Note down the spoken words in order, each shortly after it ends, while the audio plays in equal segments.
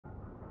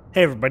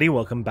Hey everybody,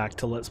 welcome back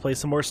to Let's Play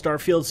some more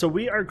Starfield. So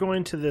we are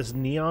going to this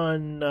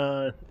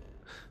neon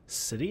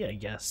city, I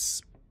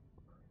guess.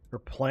 Or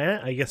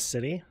planet, I guess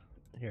city.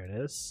 Here it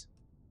is.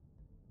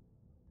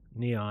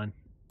 Neon.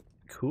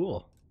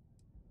 Cool.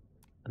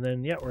 And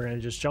then, yeah, we're going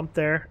to just jump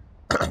there.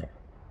 This is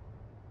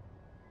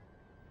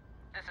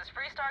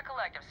Freestar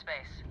Collective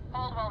Space.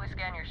 Hold while we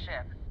scan your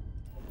ship.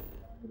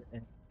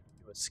 Do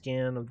a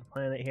scan of the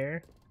planet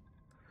here.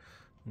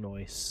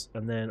 Nice.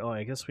 And then, oh,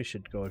 I guess we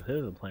should go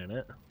to the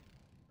planet.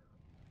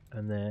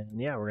 And then,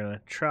 yeah, we're going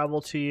to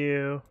travel to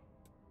you.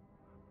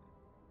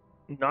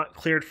 Not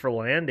cleared for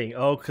landing.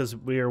 Oh, because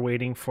we are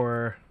waiting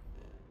for...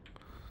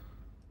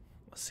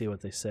 Let's see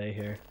what they say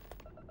here.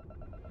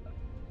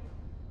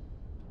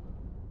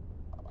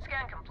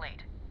 Scan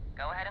complete.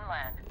 Go ahead and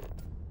land.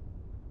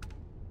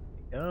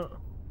 Yeah.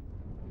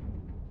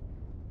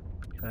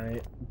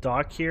 Okay,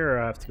 dock here, or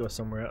I have to go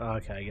somewhere? Oh,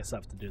 okay, I guess I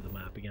have to do the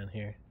map again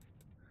here.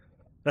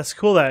 That's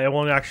cool that it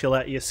won't actually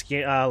let you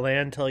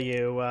land till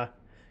you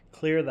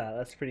clear that.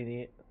 That's pretty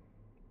neat.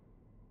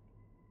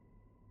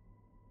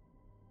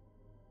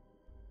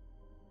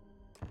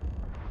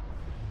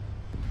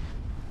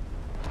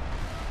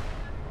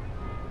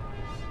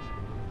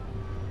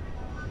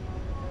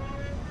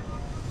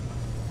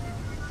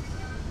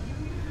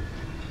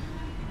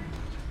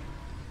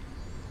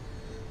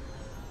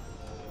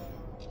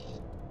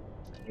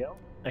 There you go.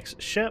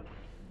 Exit ship.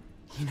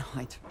 You know,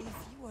 if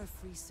you are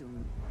free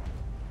soon,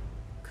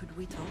 could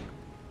we talk?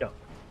 Go.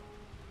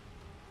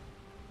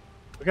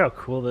 Look how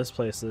cool this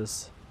place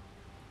is.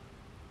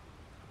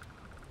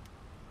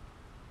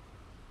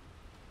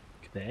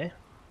 Okay.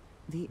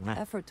 The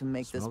effort to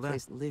make this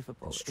place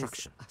livable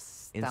Construction,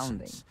 is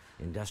astounding. incense,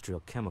 industrial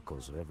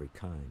chemicals of every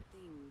kind.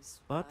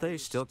 But they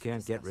still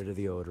can't get rid of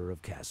the odor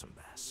of chasm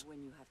bass.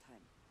 When you have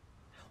time.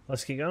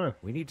 Let's keep going.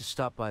 We need to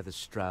stop by the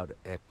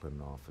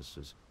Stroud-Eklund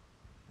offices.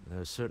 There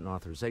are certain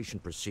authorization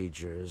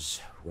procedures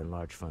when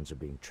large funds are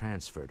being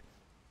transferred,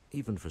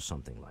 even for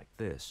something like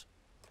this.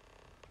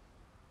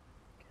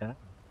 Okay.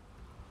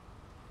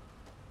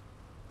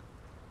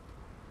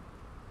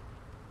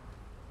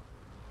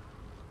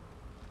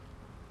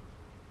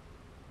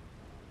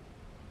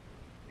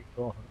 Pretty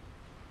cool.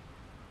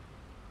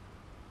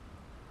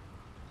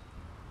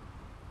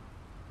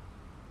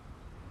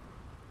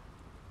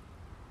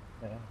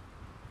 Yeah.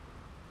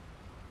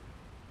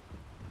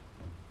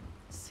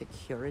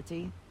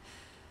 Security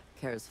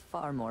cares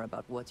far more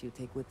about what you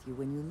take with you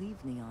when you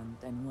leave Neon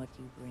than what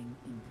you bring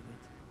into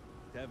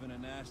it. Devin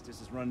and Astis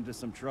has run into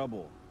some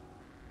trouble.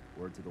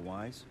 Word to the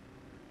wise?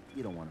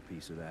 You don't want a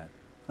piece of that.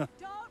 Don't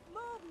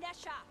move,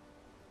 Nesha!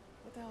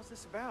 What the hell's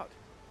this about?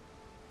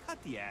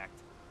 Cut the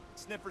act.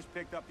 Sniffers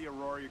picked up the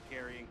Aurora you're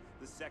carrying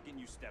the second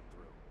you stepped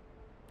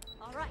through.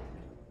 All right.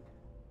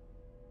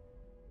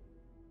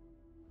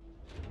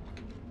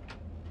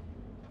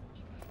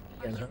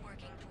 Are you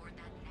working toward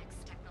that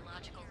next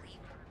technological leap?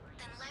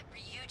 Then let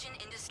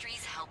Ryujin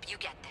Industries help you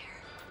get there.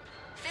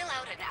 Fill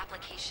out an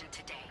application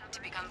today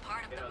to become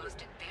part of the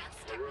most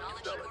advanced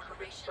technology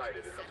corporation.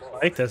 I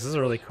like this. This is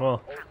really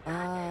cool.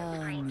 Ah,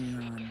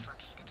 Neon.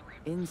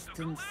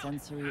 Instant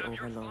sensory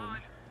overload.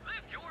 Mother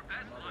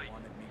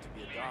wanted me to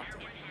be a doctor.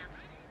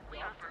 We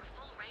offer a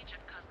full range of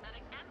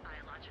cosmetic and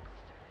biological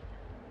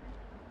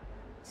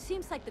services.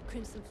 Seems like the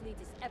Crimson Fleet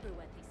is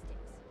everywhere these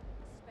days.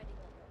 Spreading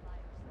all the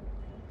virus.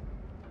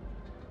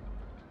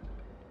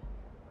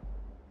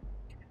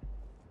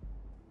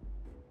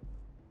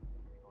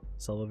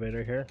 This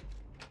elevator here.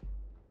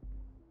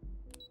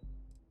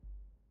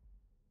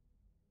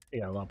 You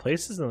got a lot of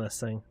places in this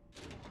thing.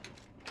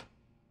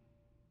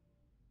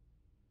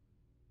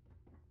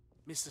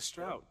 Mr.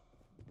 Stroud,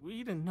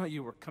 we didn't know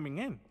you were coming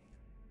in.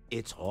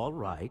 It's all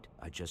right.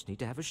 I just need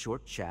to have a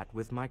short chat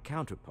with my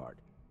counterpart.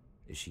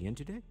 Is she in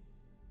today?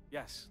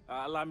 Yes,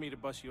 allow me to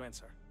bust you in,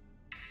 sir.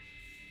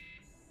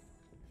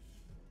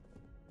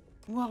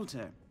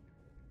 Walter,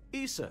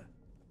 Issa,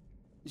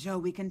 shall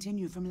we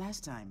continue from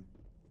last time?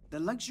 The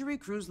luxury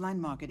cruise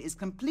line market is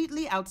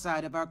completely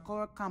outside of our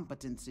core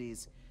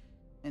competencies.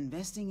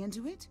 Investing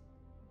into it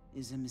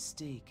is a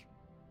mistake.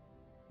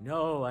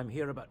 No, I'm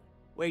here about...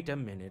 Wait a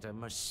minute, a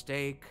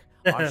mistake.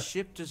 Our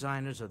ship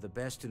designers are the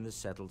best in the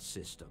settled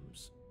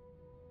systems.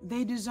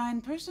 They design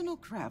personal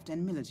craft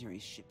and military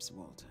ships,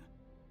 Walter.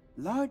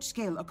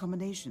 Large-scale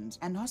accommodations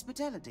and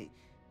hospitality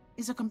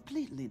is a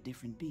completely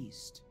different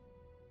beast.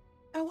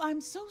 Oh,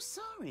 I'm so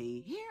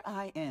sorry. Here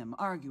I am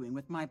arguing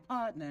with my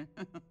partner.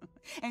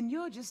 And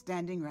you're just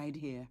standing right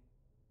here.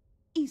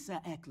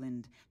 Issa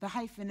Eklund, the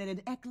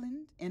hyphenated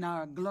Eklund in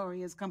our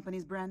glorious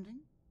company's branding.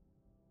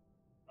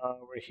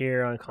 We're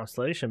here on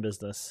Constellation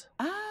business.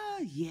 Ah,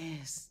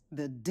 yes,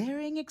 the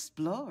daring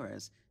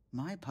explorers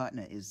my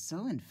partner is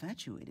so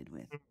infatuated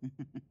with.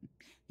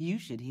 You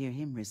should hear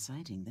him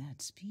reciting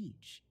that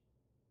speech.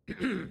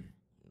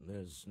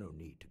 There's no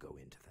need to go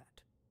into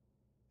that.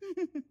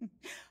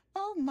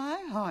 Oh,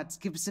 my heart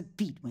skips a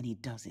beat when he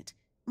does it.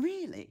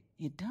 Really,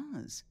 it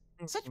does.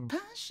 Such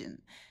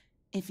passion.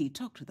 If he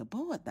talked to the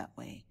board that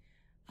way,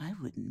 I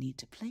wouldn't need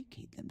to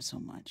placate them so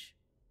much.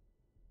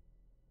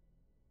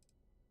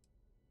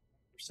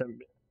 100%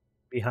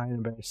 behind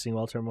embarrassing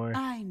Walter more.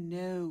 I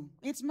know.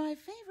 It's my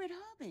favorite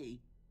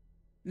hobby.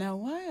 Now,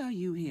 why are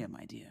you here,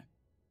 my dear?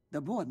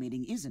 The board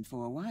meeting isn't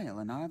for a while,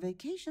 and our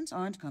vacations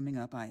aren't coming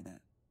up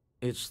either.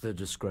 It's the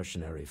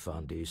discretionary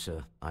fund,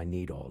 Issa. I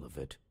need all of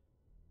it.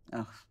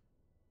 Ugh.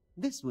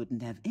 This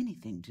wouldn't have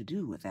anything to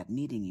do with that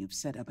meeting you've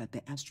set up at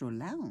the Astro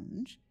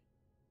Lounge,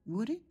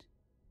 would it?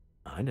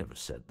 I never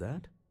said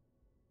that.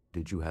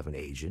 Did you have an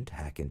agent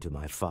hack into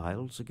my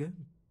files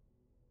again?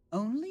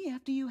 Only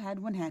after you had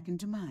one hack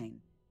into mine.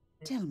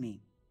 Tell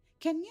me,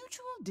 can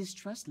mutual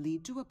distrust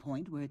lead to a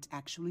point where it's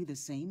actually the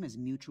same as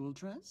mutual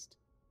trust?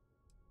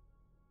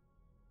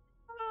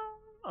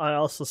 I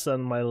also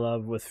send my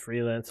love with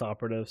freelance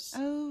operatives.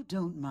 Oh,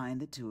 don't mind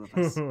the two of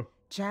us.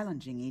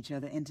 Challenging each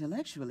other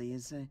intellectually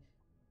is a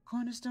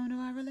cornerstone of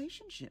our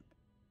relationship.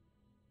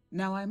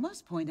 Now, I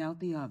must point out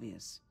the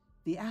obvious.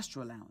 The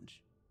Astro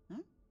Lounge.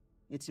 Huh?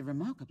 It's a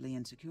remarkably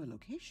insecure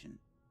location.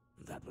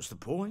 That was the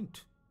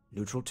point.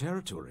 Neutral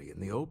territory in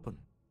the open.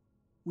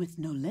 With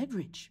no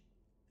leverage.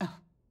 Oh,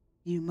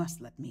 you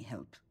must let me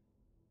help.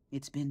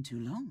 It's been too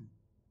long.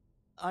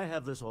 I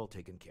have this all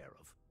taken care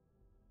of.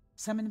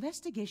 Some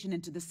investigation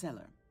into the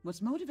cellar.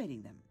 What's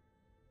motivating them?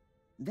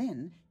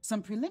 Then,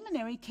 some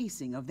preliminary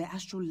casing of the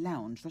Astral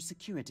Lounge for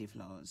security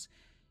flaws.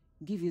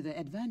 Give you the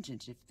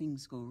advantage if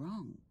things go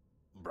wrong.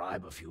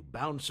 Bribe a few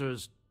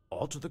bouncers,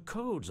 alter the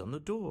codes on the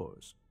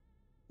doors.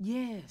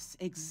 Yes,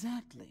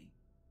 exactly.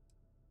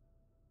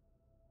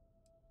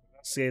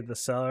 Investigate the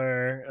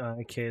cellar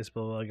case,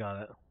 blah, I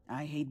got it.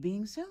 I hate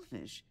being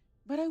selfish,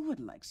 but I would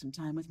like some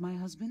time with my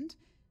husband.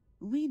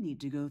 We need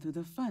to go through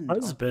the fund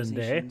Husband,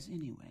 authorizations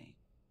anyway.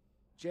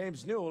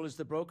 James Newell is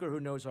the broker who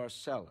knows our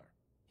cellar.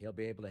 He'll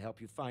be able to help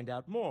you find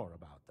out more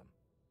about them.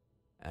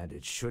 And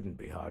it shouldn't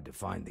be hard to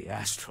find the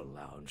Astral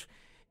Lounge.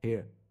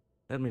 Here,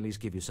 let me at least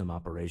give you some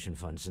operation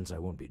funds since I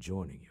won't be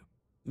joining you.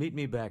 Meet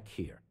me back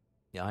here.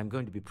 Yeah, I'm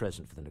going to be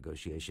present for the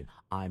negotiation.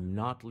 I'm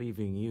not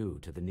leaving you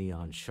to the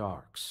Neon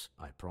Sharks,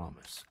 I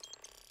promise.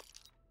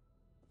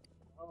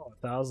 Oh,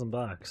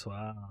 $1,000.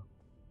 Wow.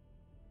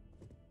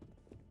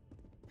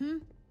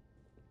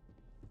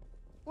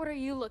 What are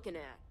you looking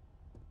at?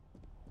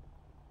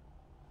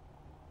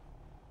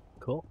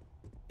 Cool.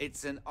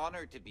 It's an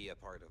honor to be a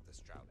part of the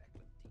Stroud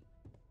Eklund team.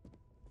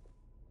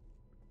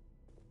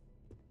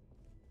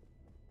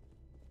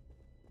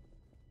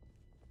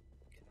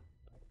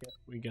 Here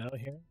we go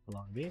here.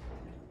 Lobby.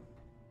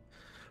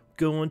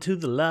 Going to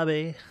the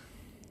lobby.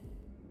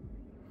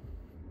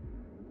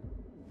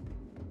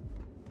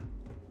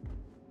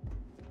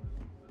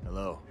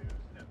 Hello.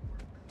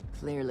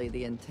 Clearly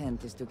the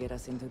intent is to get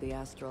us into the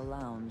Astral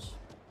Lounge.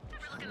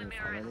 Shall we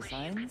follow the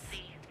signs?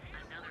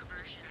 Another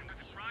version of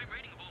the crime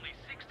rating of only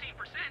 16%.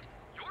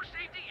 Your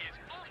safety is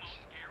almost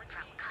guaranteed.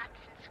 From cuts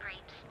and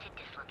scrapes to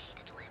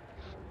dislocated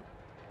limbs.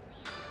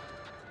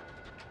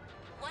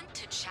 Want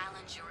to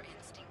challenge your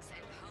instincts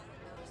and hone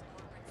those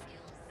corporate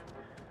skills?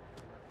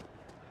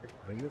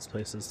 I think this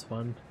place is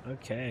fun.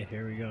 Okay,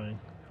 here we going.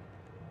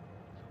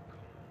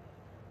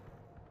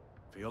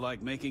 Feel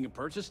like making a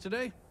purchase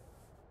today?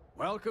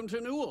 Welcome to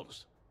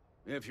Newell's.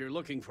 If you're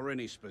looking for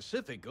any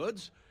specific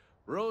goods,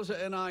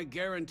 Rosa and I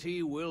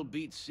guarantee we'll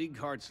beat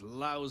Sieghart's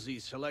lousy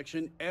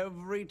selection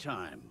every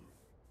time.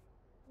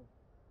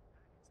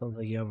 Sounds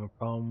like you have a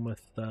problem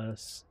with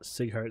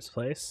Sieghart's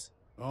place.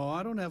 Oh,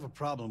 I don't have a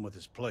problem with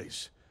his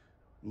place.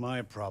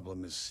 My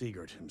problem is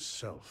Siegert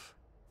himself.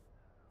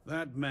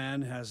 That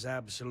man has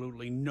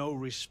absolutely no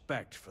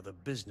respect for the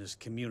business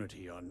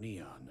community on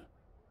Neon.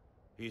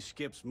 He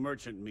skips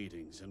merchant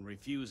meetings and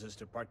refuses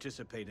to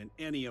participate in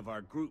any of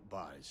our group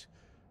buys.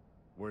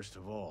 Worst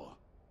of all,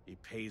 he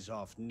pays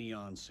off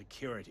Neon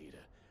security to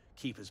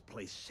keep his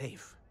place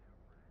safe.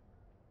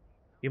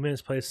 Keeping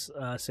his place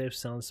safe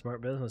sounds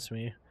smart business to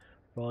me.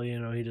 Well, you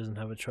know, he doesn't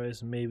have a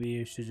choice. Maybe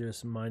you should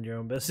just mind your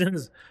own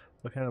business.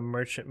 What kind of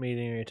merchant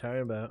meeting are you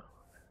talking about?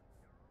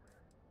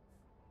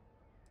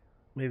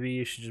 Maybe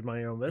you should just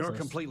mind your own business. You're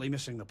completely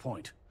missing the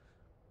point.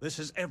 This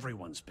is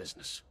everyone's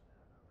business.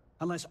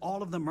 Unless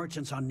all of the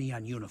merchants on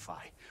Neon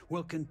unify,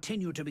 we'll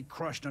continue to be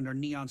crushed under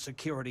Neon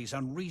Security's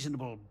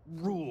unreasonable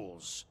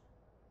rules.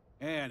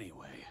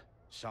 Anyway,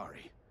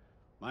 sorry.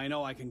 I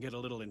know I can get a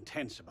little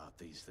intense about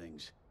these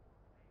things.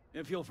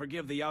 If you'll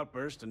forgive the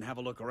outburst and have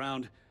a look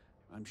around,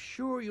 I'm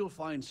sure you'll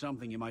find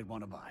something you might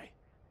want to buy.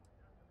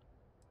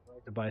 I'd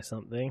like to buy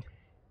something.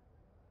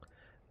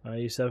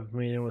 You set up a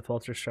meeting with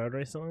Walter Stroud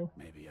recently?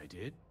 Maybe I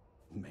did.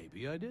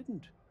 Maybe I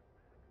didn't.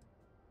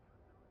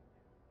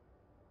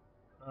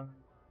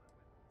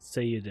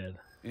 Say you did.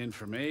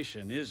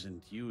 Information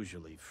isn't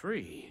usually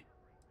free.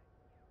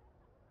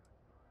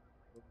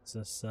 Is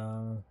this,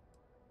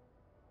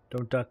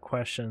 don't duck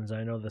questions.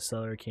 I know the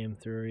seller came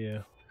through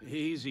you.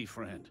 Easy,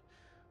 friend.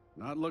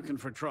 Not looking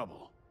for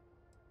trouble.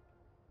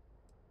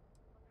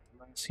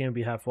 Asking on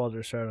behalf of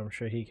Walter Stroud, I'm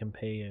sure he can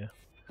pay you.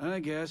 I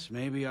guess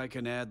maybe I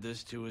can add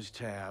this to his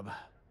tab.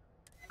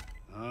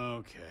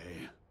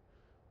 Okay.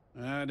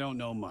 I don't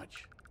know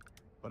much.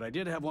 But I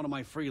did have one of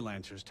my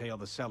freelancers tail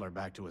the seller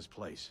back to his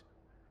place.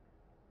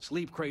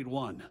 Sleep Crate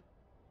 1.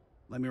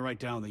 Let me write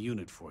down the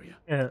unit for you.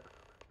 Yeah.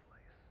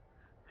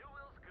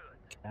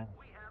 Okay.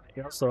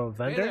 You also a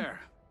vendor? Hey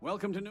there.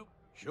 Welcome to New...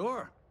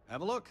 Sure.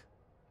 Have a look.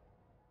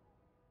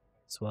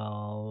 As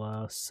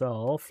well,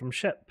 sell from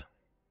ship.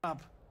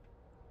 Up.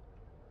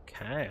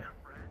 Okay.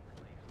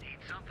 Need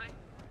something?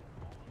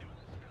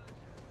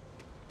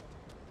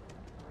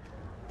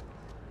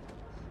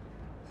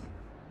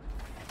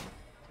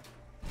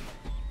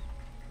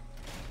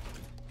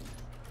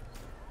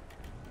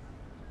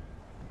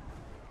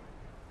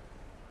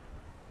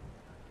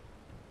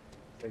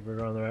 Think we're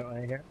going the right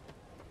way here.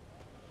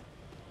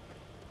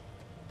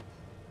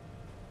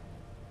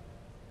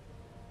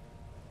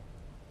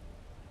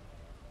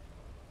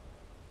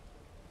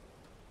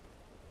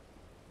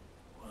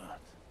 What?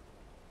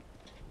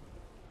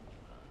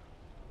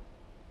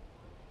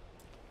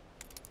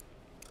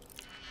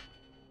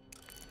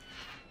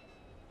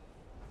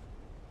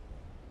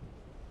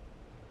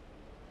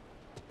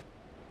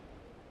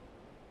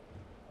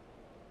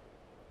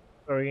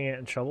 Are we gonna get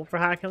in trouble for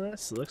hacking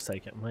this? It looks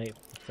like it might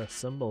with the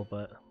symbol,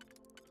 but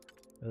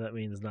that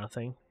means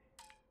nothing.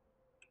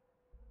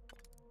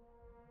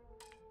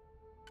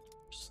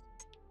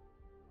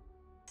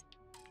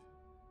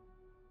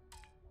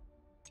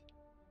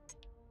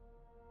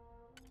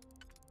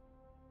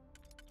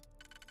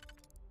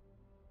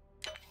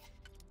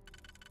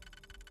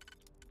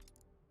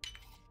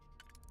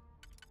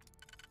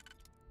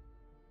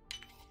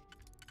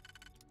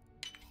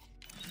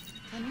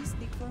 Can we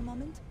speak for a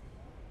moment?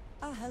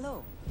 Ah,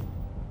 hello.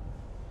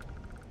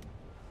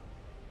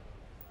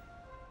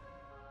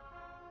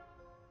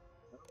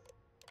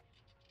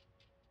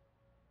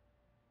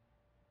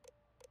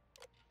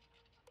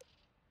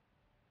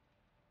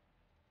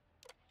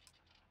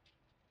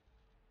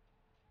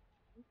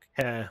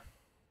 Okay.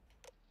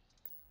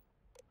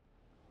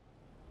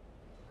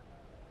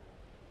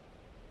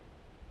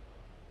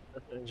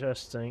 That's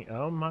interesting.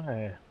 Oh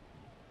my.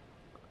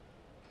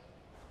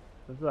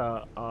 This is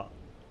a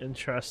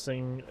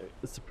interesting.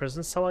 It's a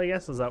prison cell, I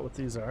guess. Is that what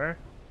these are?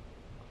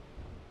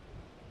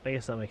 I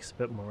guess that makes a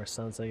bit more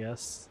sense, I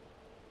guess.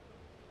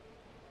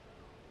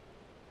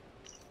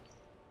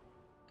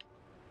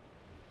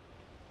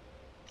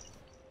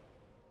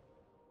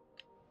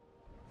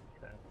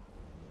 Okay.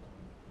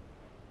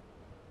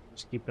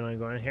 Just keeping on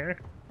going here.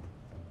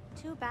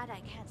 Too bad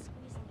I can't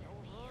squeeze in the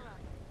Aurora.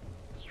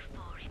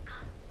 Euphorica.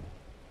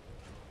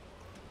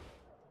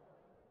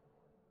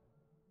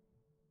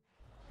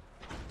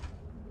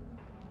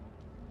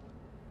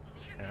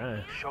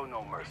 Okay. Show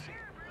no mercy,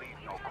 leave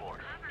no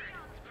quarter.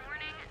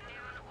 Morning,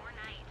 noon, or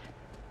night.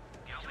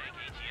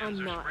 I'm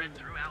ATMs are not spread in-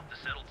 throughout the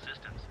settled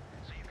systems,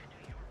 so you can do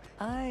your bit.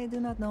 I do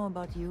not know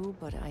about you,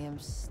 but I am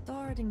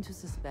starting to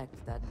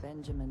suspect that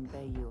Benjamin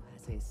Bayou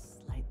has a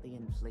slightly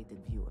inflated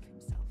view of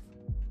himself.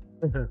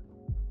 Okay.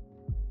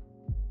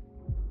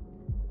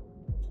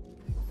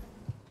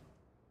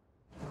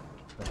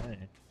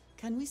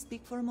 Can we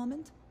speak for a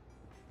moment?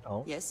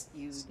 Oh. Yes,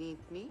 you need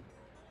me?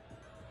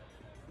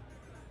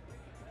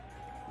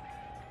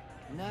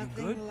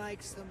 Nothing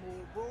like some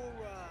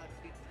Aurora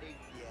to take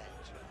the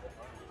action.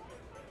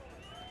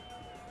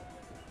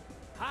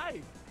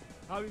 Hi!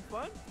 Having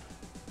fun?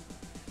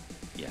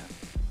 Yeah.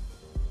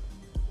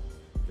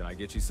 Can I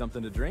get you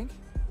something to drink?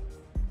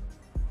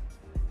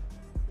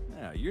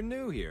 Yeah, you're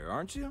new here,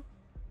 aren't you?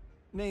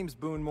 Name's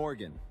Boone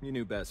Morgan, your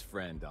new best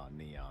friend on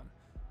Neon.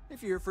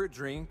 If you're here for a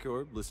drink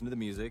or listen to the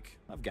music,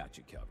 I've got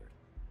you covered.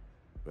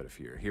 But if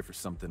you're here for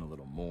something a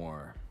little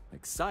more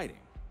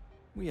exciting,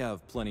 we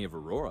have plenty of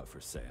Aurora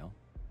for sale.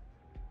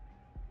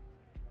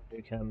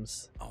 Here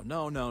comes. Oh,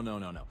 no.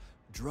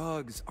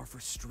 Drugs are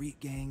for street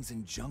gangs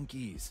and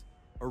junkies.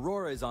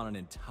 Aurora is on an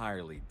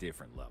entirely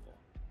different level.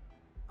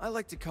 I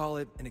like to call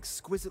it an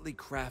exquisitely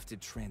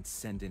crafted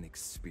transcendent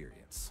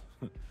experience.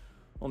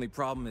 Only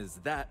problem is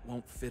that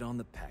won't fit on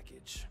the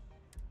package.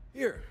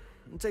 Here,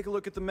 take a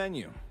look at the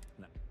menu.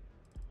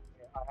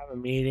 I have a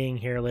meeting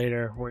here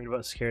later, worried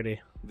about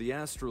security. The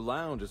Astro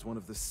Lounge is one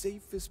of the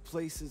safest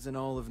places in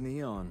all of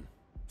Neon.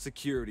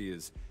 Security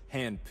is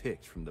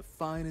handpicked from the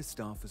finest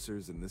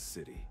officers in the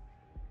city.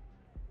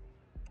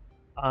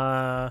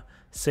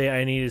 Say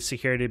I needed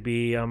security to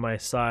be on my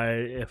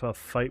side if a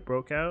fight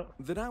broke out?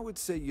 Then I would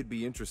say you'd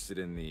be interested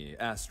in the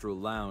Astro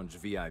Lounge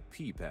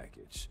VIP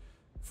package.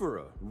 For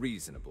a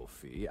reasonable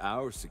fee,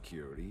 our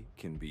security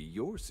can be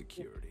your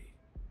security.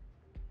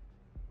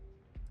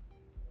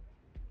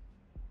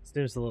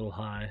 Seems a little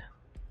high.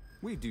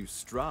 We do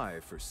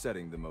strive for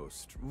setting the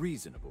most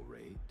reasonable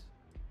rate.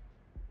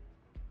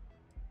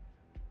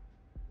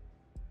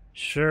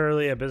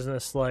 Surely a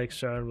business like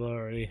Starfield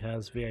already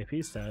has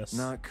VIP status.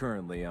 Not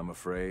currently, I'm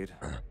afraid.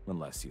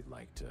 Unless you'd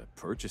like to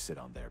purchase it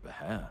on their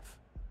behalf.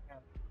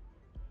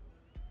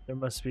 There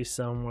must be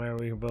somewhere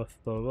we can both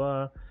blah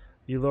blah.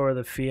 You lower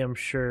the fee, I'm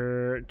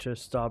sure, to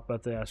stop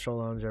at the Astro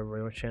Lounge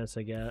every chance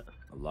I get.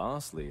 A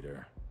loss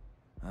leader.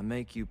 I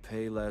make you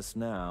pay less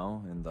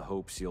now in the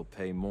hopes you'll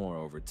pay more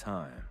over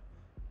time.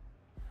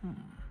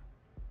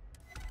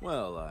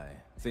 Well, I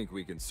think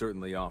we can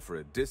certainly offer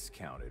a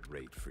discounted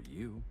rate for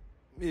you,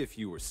 if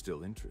you were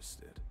still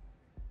interested.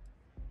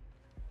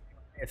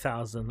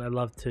 1,000. I'd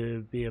love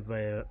to be a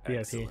VIP.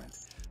 Excellent.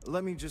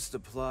 Let me just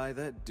apply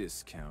that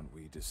discount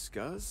we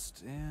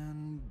discussed,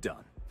 and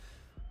done.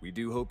 We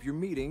do hope your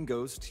meeting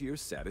goes to your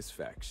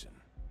satisfaction.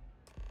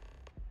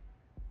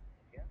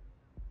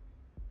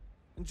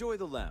 Enjoy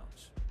the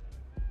lounge.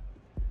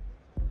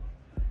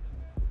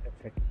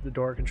 Check the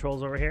door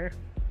controls over here.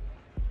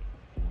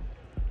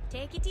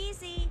 Take it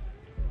easy.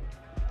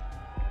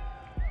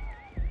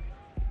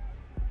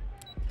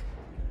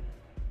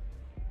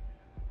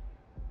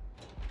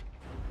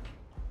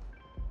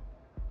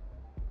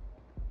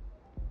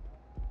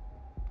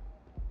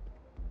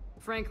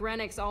 Frank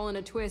Rennick's all in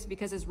a twist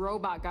because his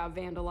robot got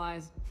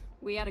vandalized.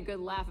 We had a good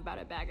laugh about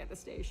it back at the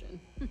station.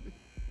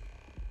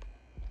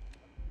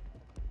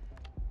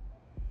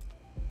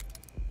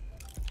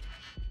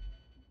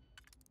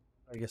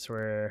 I guess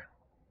we're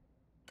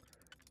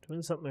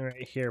doing something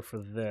right here for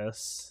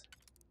this.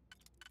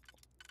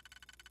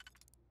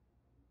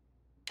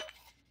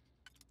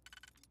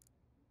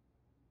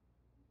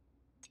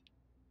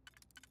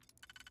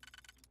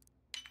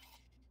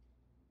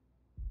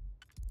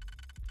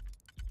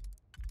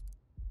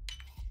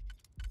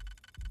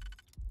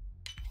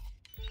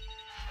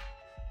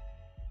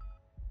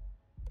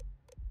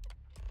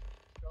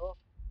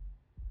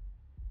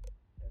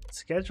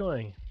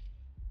 Scheduling.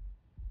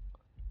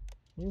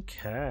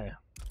 Okay.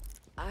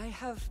 I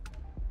have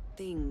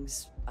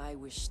things I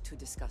wish to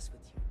discuss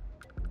with you.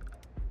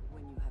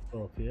 When you have time.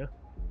 Both of you.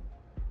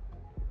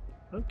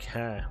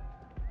 Okay.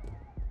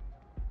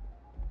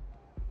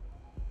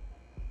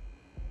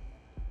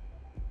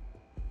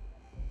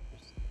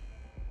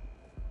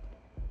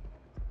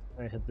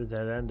 I hit the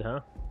dead end,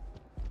 huh?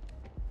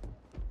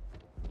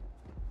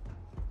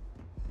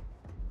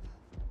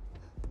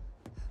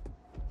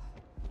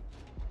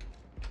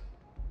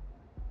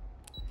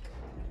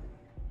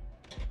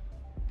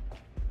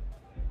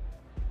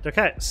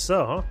 Okay,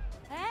 so.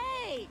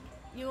 Hey,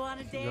 you want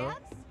to dance?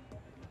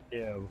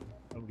 Yeah,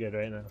 I'm good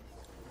right now.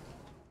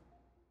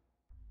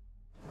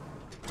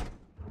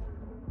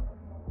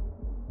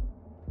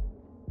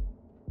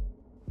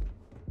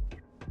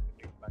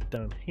 Back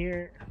down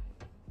here.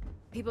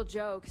 People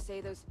joke,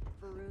 say those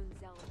Faroon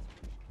zealots.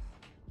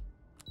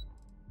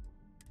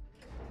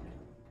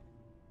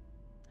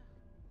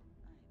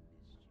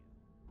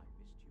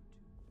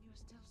 You're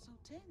still so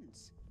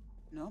tense.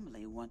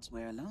 Normally, once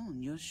we're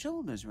alone, your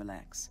shoulders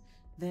relax.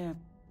 They're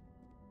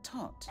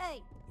taut.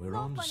 Hey, We're no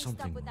on to funny stuff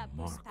something with that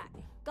boost pack.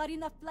 remarkable. Got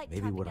enough flight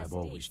Maybe traffic what as I've it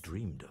always is.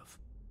 dreamed of.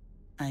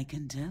 I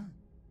can tell.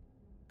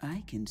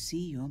 I can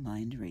see your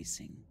mind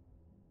racing.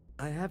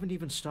 I haven't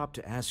even stopped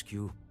to ask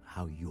you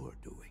how you're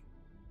doing.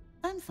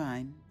 I'm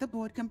fine. The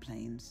board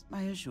complains.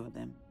 I assure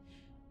them.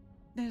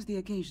 There's the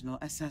occasional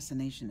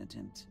assassination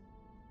attempt.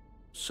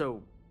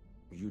 So,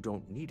 you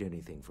don't need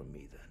anything from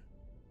me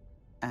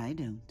then? I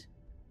don't.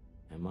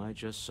 Am I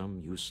just some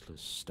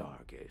useless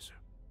stargazer?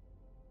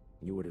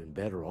 You would have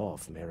been better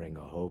off marrying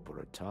a Hope or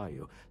a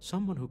Tayo,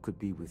 someone who could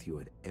be with you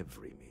at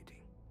every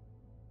meeting.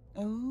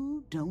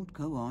 Oh, don't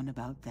go on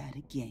about that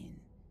again.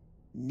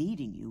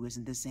 Needing you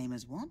isn't the same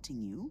as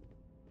wanting you.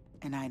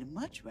 And I'd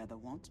much rather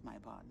want my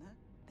partner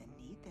than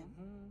need them.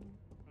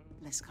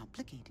 Less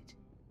complicated.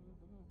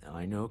 Now,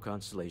 I know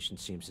Constellation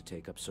seems to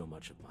take up so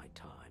much of my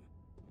time,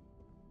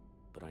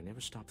 but I never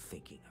stop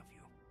thinking of you.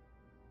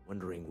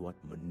 Wondering what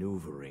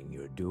maneuvering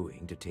you're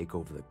doing to take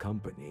over the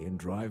company and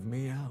drive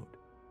me out.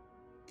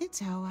 It's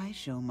how I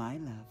show my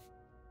love.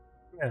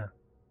 Yeah.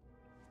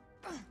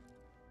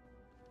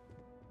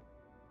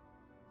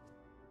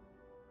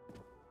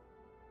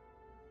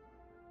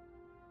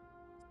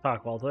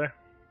 Talk, Walter.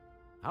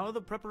 How are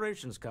the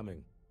preparations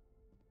coming?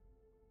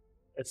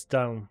 It's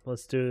done.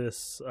 Let's do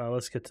this.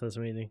 Let's get to this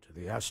meeting. To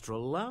the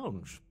Astral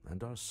Lounge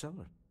and our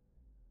cellar.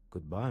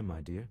 Goodbye,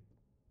 my dear.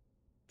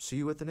 See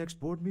you at the next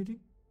board meeting?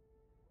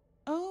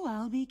 Oh,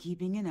 I'll be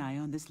keeping an eye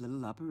on this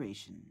little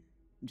operation.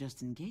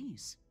 Just in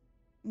case.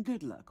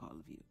 Good luck, all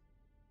of you.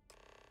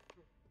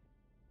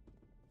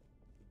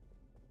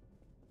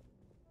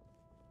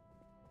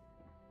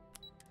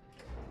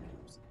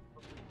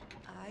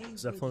 I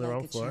It's would definitely the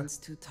wrong like a floor. chance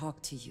to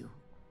talk to you,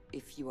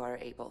 if you are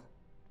able.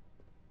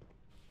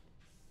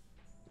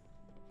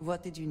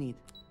 What did you need?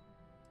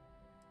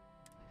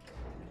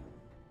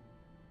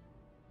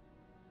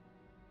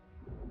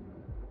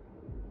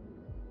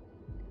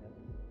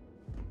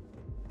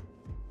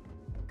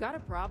 Got a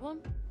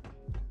problem?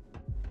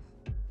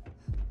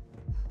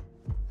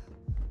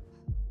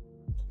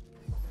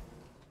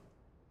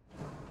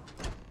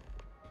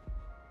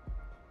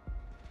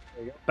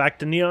 Back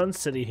to Neon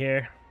City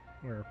here,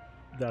 or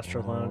the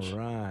Astral Lounge. All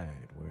right,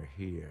 we're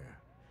here.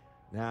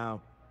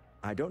 Now,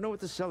 I don't know what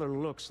the cellar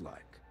looks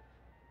like,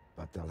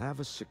 but they'll have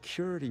a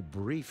security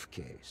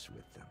briefcase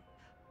with them.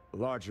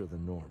 Larger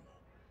than normal.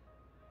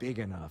 Big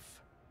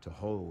enough to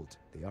hold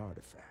the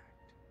artifact.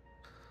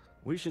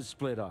 We should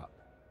split up.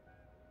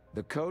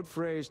 The code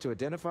phrase to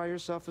identify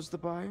yourself as the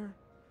buyer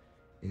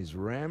is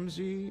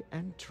Ramsey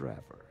and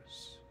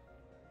Travers.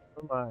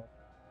 Oh my.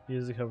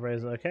 Use the code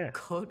phrase. Okay.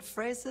 Code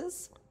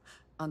phrases?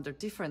 Under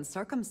different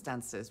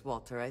circumstances,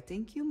 Walter, I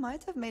think you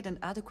might have made an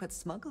adequate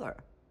smuggler.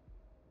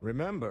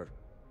 Remember,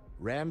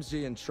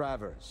 Ramsey and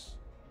Travers.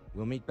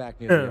 We'll meet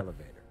back near the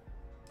elevator.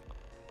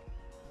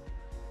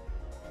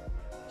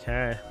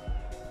 Okay.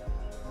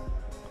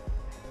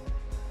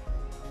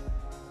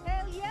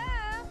 Hell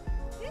yeah!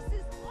 This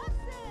is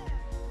awesome!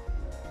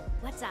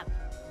 What's up?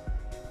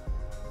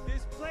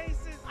 This place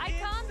is I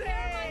can't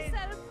hear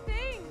myself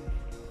think!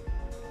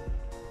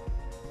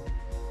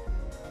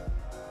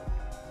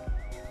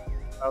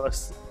 That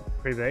looks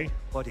pretty big.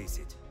 What is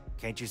it?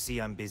 Can't you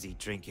see I'm busy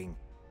drinking?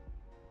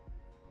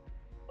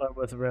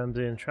 With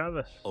Ramsey and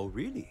Travis. Oh,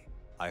 really?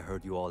 I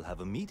heard you all have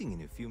a meeting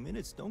in a few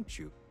minutes, don't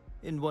you?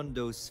 In one of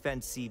those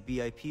fancy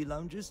VIP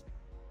lounges?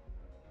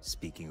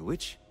 Speaking of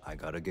which, I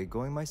gotta get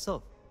going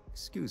myself.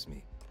 Excuse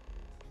me.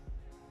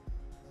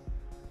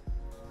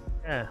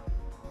 Yeah.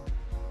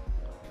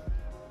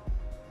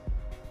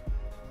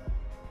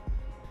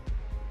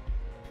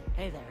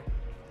 Hey there.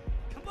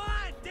 Come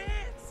on,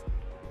 dance!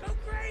 Go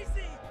crazy!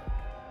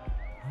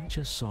 I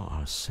just saw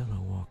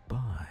Arcella walk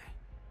by.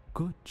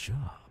 Good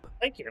job.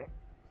 Thank you.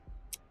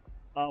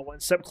 One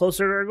step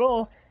closer to our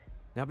goal.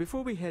 Now,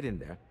 before we head in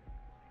there,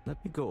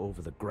 let me go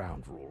over the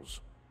ground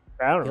rules.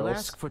 Ground He'll rules?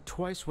 ask for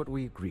twice what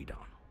we agreed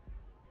on.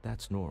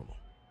 That's normal.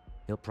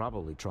 He'll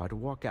probably try to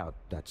walk out.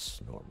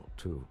 That's normal,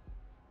 too.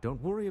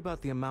 Don't worry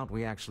about the amount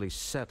we actually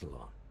settle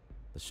on.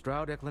 The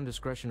Stroud-Eklund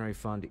Discretionary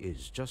Fund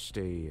is just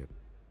a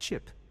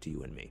chip to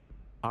you and me.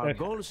 Our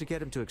goal is to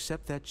get him to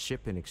accept that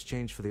chip in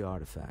exchange for the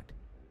artifact.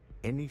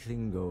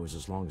 Anything goes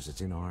as long as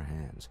it's in our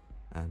hands,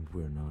 and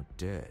we're not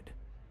dead.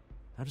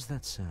 How does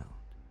that sound?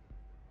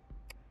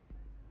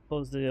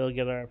 Close the deal,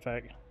 get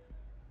artifact.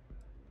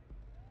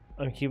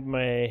 I'm keeping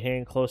my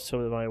hand close to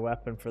my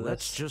weapon for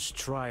Let's this. just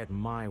try it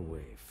my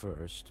way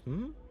first,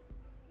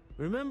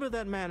 Remember,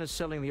 that man is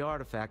selling the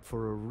artifact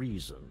for a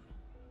reason.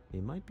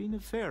 He might be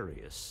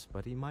nefarious,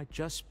 but he might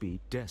just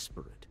be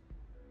desperate.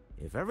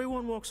 If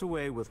everyone walks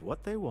away with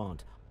what they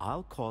want,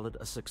 I'll call it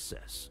a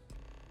success.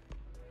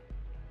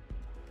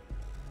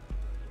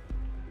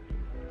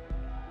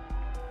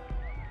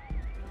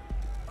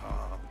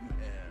 Oh,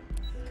 man.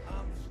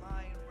 I'm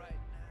flying right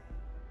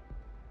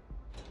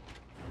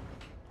now.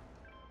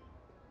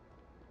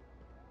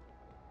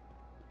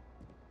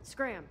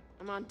 Scram,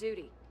 I'm on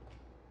duty.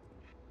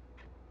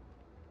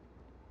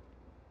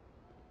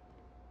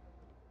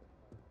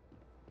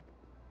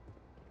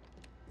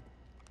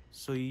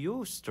 So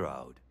you're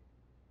Stroud.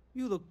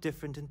 You look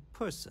different in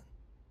person.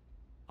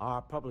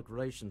 Our public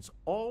relations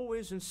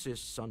always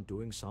insists on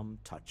doing some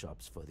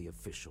touch-ups for the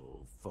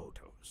official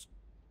photos.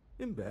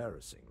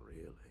 Embarrassing,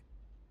 really.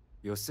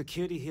 Your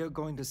security here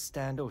going to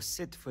stand or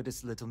sit for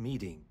this little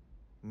meeting,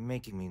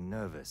 making me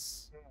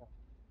nervous.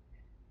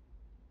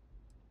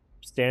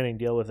 Standing,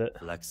 deal with it.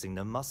 Flexing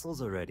the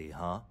muscles already,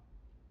 huh?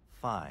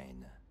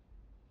 Fine.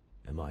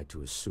 Am I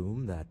to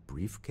assume that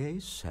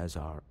briefcase has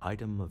our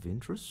item of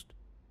interest?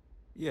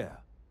 Yeah,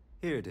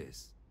 here it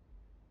is.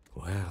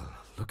 Well,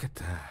 look at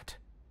that.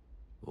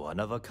 One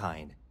of a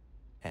kind,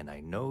 and I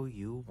know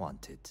you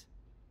want it.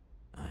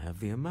 I have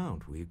the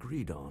amount we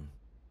agreed on.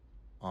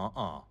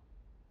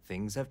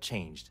 Things have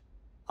changed.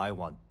 I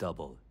want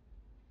double.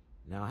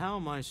 Now, how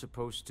am I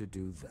supposed to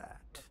do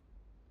that?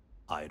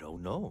 I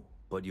don't know,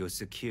 but your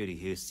security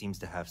here seems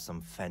to have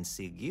some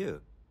fancy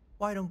gear.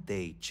 Why don't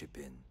they chip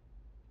in?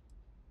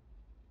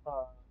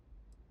 Stop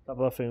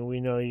bluffing. We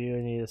know you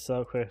need to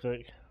sell quick.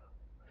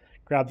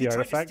 Grab the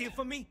artifact. Trying to steal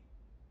from me?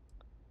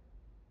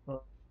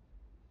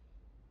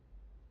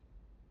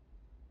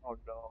 Oh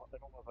no, I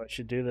don't know if I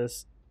should do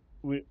this.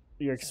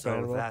 You're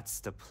expendable. So that's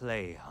the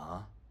play,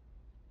 huh?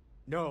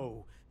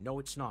 No,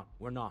 it's not.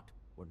 We're not.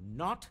 We're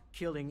not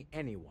killing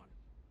anyone.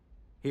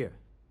 Here,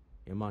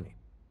 your money.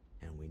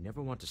 And we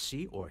never want to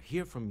see or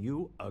hear from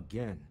you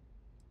again.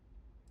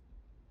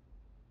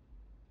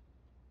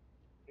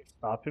 You're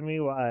stopping me?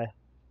 Why?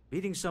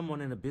 Beating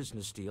someone in a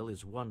business deal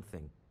is one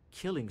thing.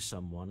 Killing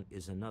someone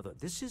is another.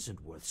 This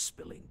isn't worth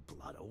spilling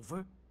blood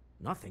over.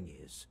 Nothing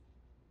is.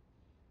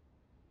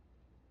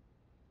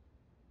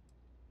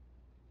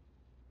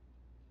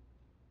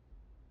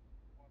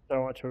 I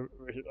want to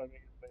make my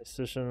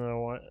decision. I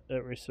want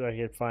it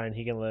respected. Fine,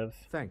 he can live.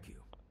 Thank you.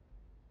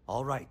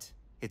 All right,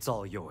 it's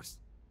all yours.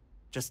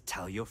 Just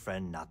tell your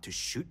friend not to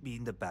shoot me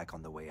in the back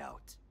on the way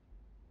out.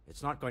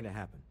 It's not going to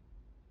happen.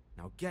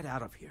 Now get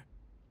out of here.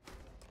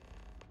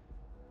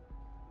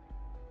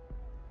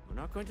 We're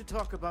not going to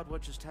talk about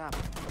what just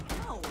happened.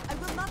 No, I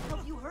will not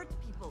help you hurt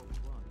people.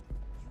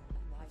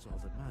 That's all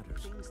that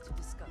matters. Things to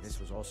discuss. This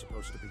was all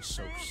supposed to be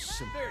so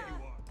simple. There you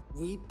are.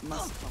 We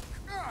must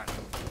talk.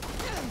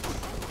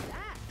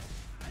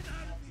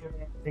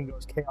 Everything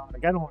goes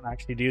chaotic. I don't want to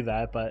actually do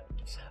that, but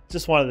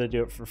just wanted to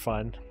do it for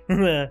fun.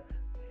 I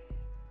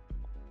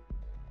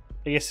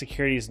guess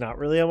security is not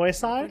really on my We're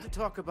side. going to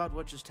talk about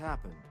what just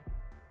happened.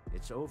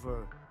 It's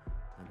over,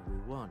 and we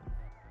won.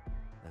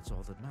 That's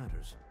all that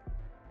matters.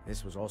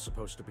 This was all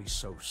supposed to be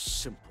so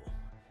simple.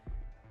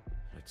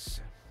 Let's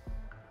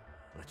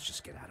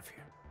just get out of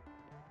here.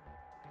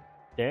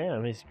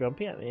 Damn, he's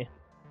grumpy at me.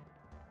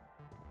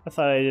 I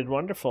thought I did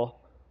wonderful.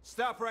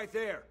 Stop right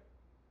there.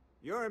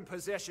 You're in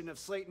possession of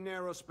Slayton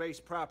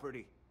Aerospace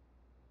property.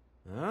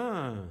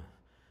 Ah.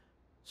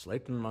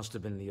 Slayton must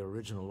have been the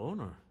original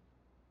owner.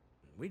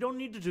 We don't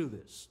need to do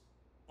this.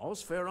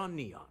 All's fair on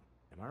Neon.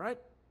 Am I right?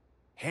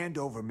 Hand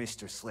over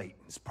Mr.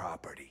 Slayton's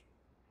property.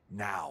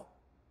 Now.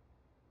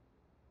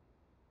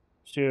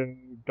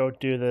 Dude, don't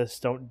do this.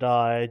 Don't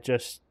die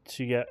just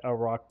to get a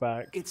rock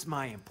back. It's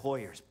my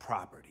employer's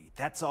property.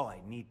 That's all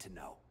I need to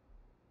know.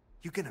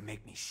 You gonna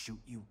make me shoot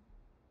you?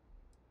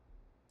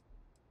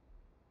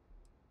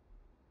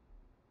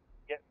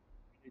 Get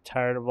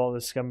tired of all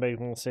this scumbag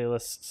and say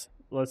let's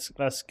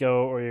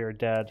go or you're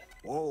dead.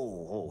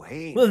 Whoa,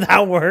 hey. Well,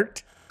 that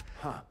worked.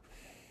 Huh.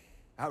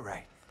 All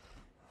right.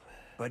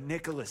 But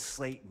Nicholas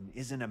Slayton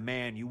isn't a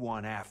man you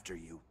want after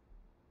you.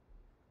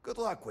 Good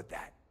luck with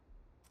that.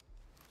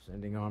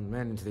 Sending armed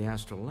men into the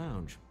Astral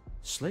Lounge.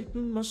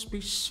 Slayton must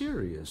be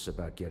serious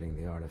about getting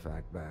the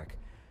artifact back.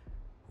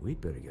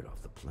 We'd better get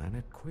off the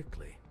planet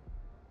quickly.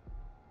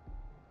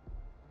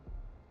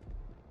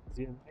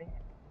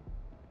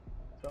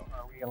 So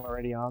are we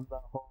already on the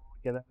whole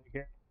get out of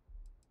here?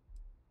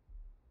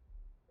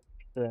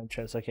 The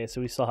entrance. Okay,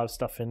 so we still have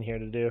stuff in here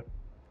to do.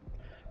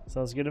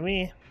 Sounds good to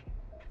me.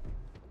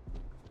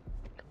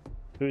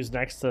 Who's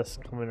next to us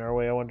coming our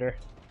way, I wonder?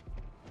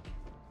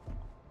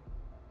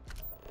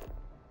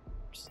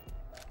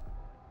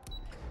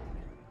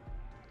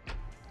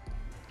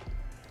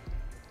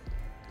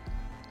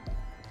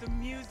 The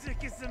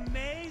music is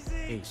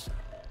amazing! Asa.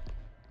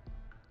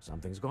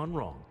 Something's gone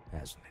wrong,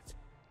 hasn't it?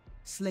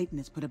 Slayton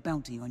has put a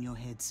bounty on your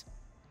heads.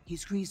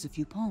 He's greased a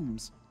few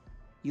palms.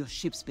 Your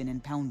ship's been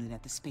impounded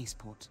at the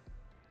spaceport.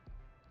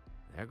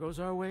 There goes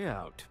our way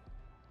out.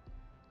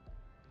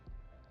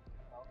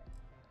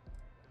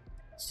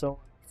 So,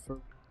 for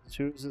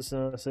who's this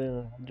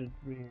saying? Did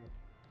we?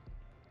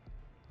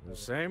 The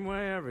same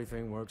way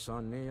everything works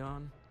on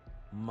Neon.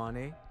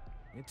 Money.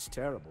 It's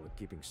terrible at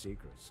keeping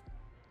secrets.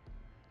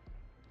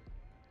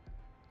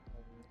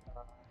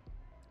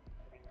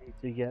 We need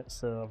to get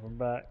some of them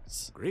back.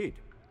 Agreed.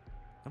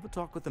 Have a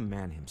talk with the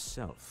man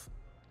himself.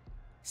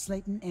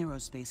 Slayton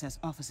Aerospace has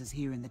offices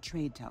here in the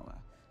trade tower.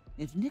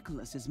 If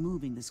Nicholas is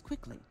moving this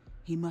quickly,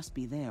 he must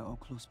be there or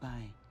close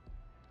by.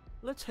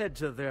 Let's head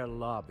to their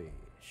lobby,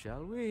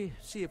 shall we?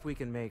 See if we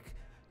can make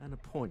an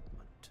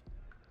appointment.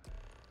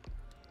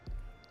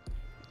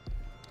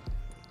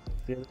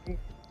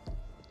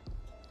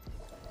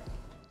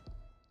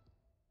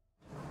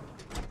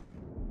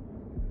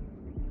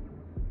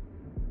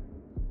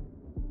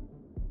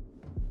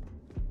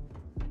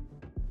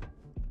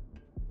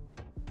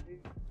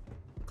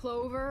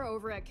 Clover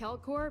over at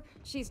Kelcorp?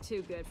 She's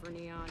too good for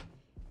Neon.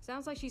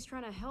 Sounds like she's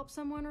trying to help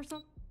someone or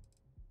something.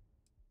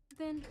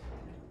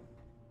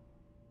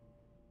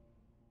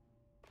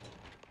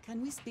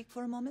 Can we speak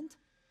for a moment?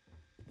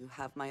 You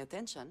have my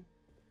attention.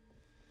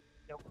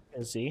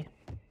 Is he?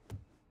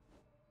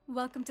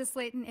 Welcome to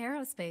Slayton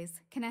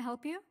Aerospace. Can I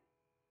help you?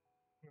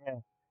 Yeah.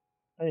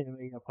 I need to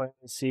make an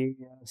appointment to see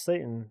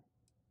Slayton.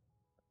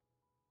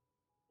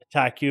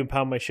 Attack you,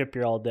 impound my ship,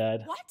 you're all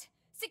dead. What?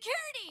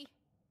 Security!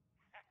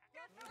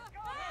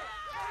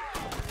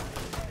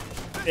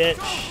 Bitch.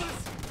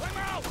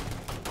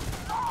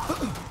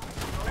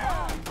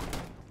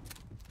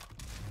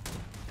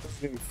 This is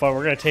gonna be fun.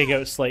 We're gonna take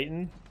out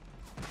Slayton.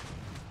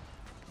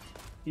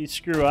 You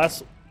screw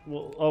us.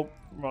 Well, oh,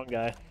 wrong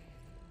guy.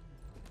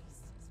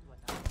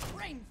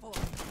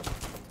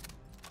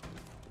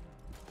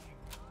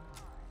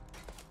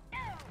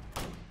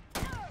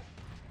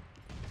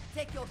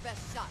 Take your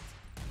best shot.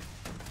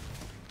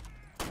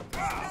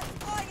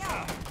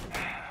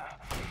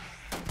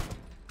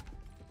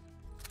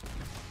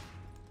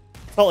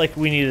 Felt like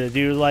we needed to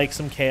do like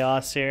some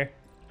chaos here.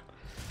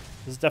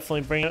 This is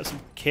definitely bringing out some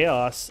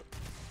chaos.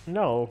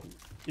 No,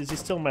 is he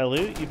still my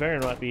loot? You better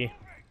not be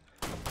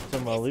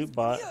still my loot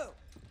bot.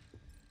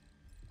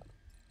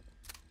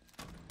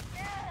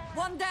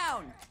 One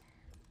down.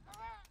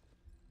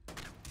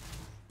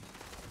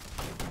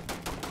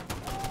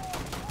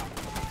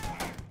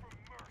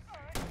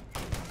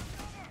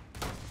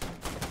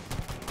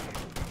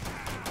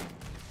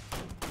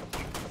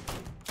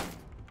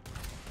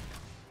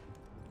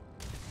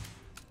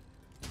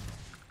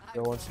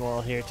 Go once in a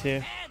while here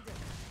too.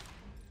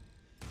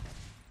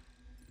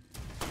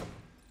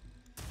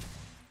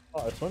 Oh,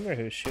 I was wondering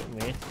who's shooting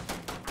me.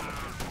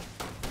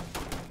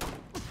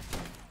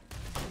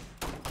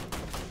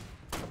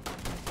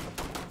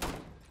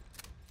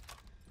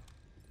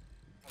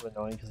 Kind of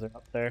annoying because they're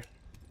up there.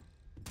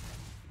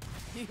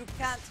 You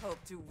can't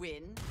hope to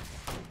win.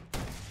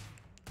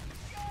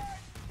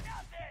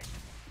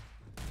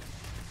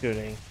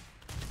 Shooting.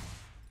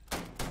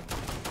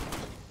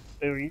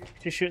 Wait, were you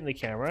just shooting the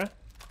camera?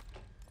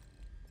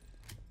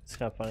 It's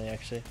kind of funny,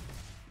 actually.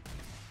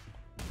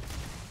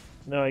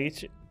 No,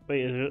 wait,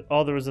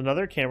 oh, there was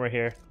another camera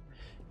here.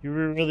 You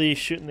were really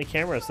shooting the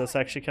cameras. That's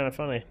actually kind of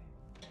funny.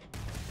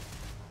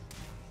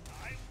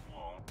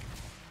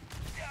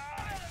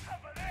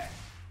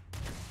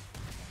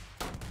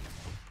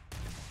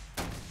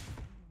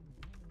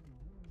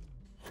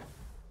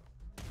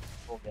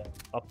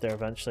 up there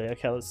eventually.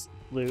 Okay, let's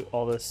loot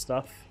all this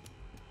stuff.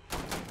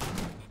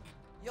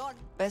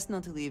 Best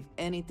not to leave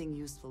anything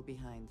useful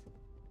behind.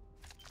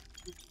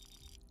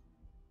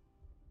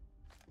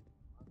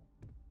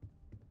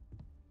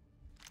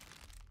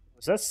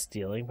 Was that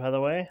stealing, by the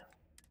way?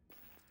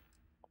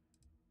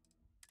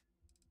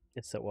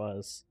 Yes, it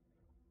was.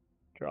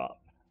 Drop.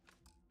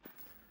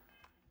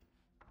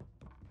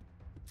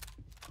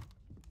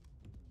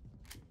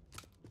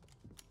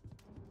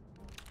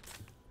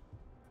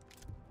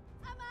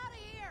 I'm out of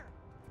here.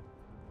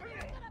 You're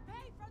gonna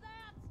pay for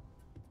that.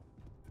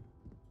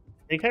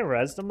 I think I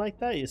rezzed them like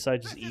that, so I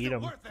just eat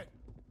them. I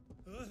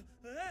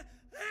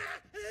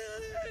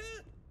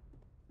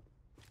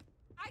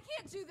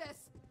can't do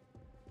this.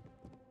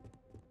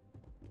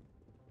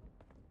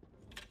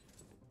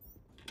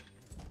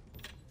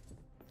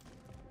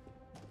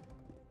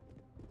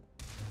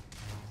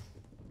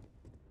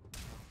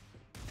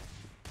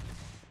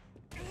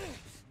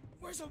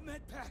 Where's a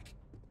med pack?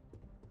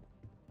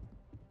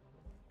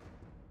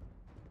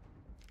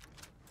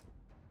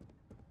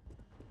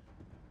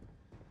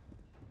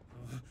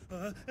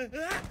 I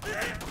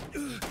can't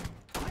do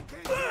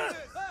this!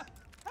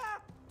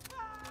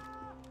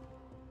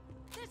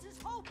 This is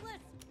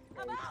hopeless.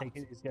 I'm out.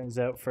 Taking these guys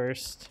out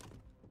first.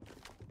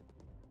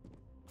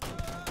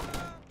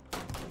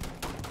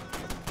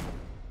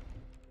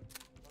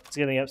 It's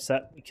getting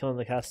upset killing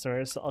the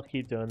customers, so I'll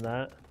keep doing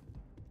that.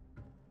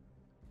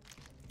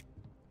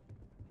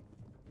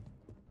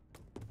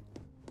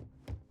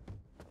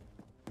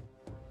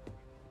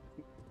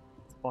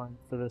 It's fine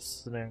for this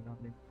scenario.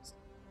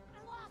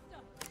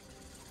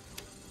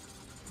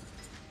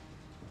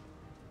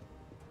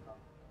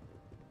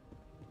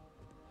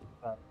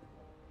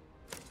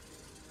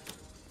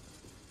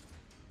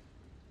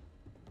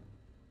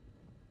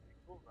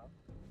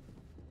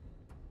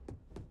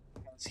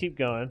 Let's keep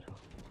going.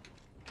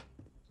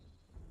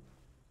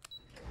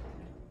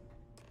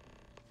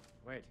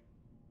 Wait.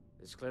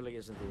 This clearly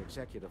isn't the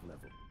executive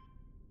level.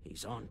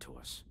 He's on to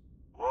us.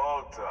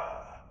 Walter.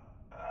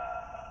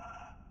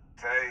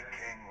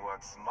 Taking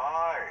what's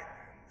mine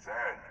and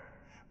then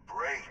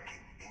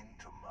breaking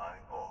into my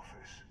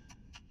office.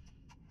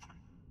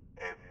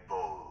 A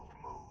bold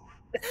move.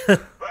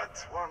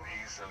 But one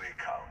easily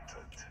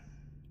countered.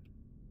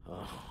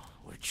 Oh,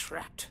 we're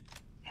trapped.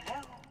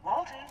 Hello,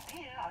 Walter,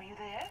 dear, are you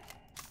there?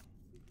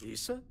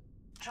 Issa?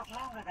 Took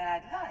longer than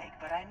I'd like,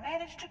 but I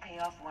managed to pay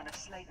off one of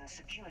Slayton's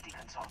security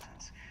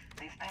consultants.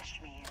 They've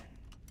patched me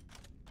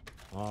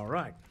in. All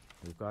right.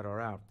 We've got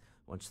her out.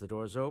 Once the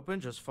door's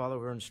open, just follow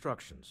her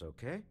instructions,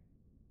 okay?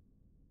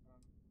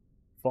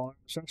 Follow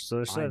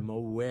instructions. I'm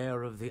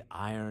aware of the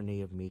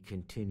irony of me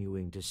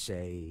continuing to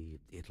say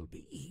it'll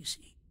be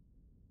easy.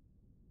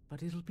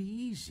 But it'll be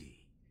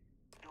easy.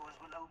 Doors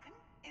will open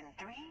in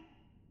 3,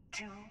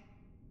 2,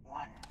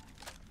 1.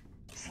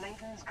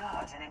 Slayton's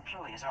guards and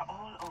employees are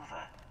all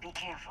over. Be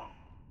careful.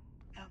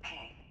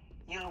 Okay.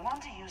 You'll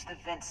want to use the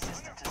vent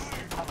system to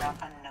slip around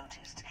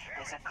unnoticed.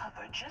 There's a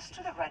cupboard just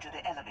to the right of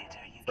the elevator.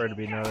 Prefer to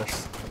be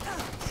noticed.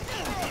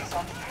 Security is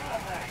on full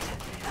alert.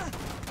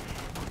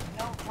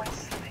 No point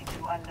slipping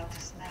through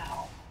unnoticed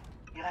now.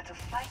 You'll have to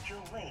fight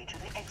your way to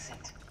the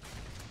exit.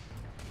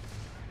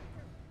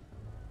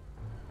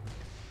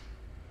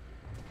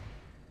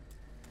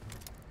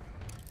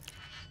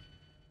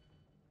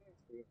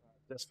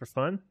 Just for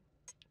fun.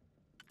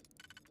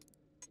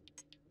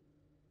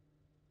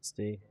 Let's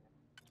see.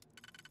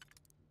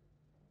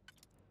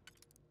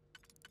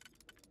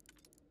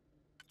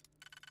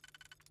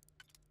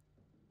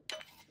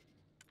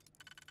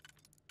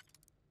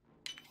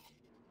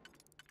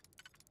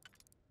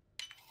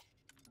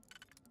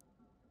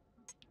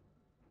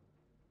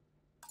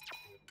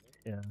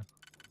 Yeah.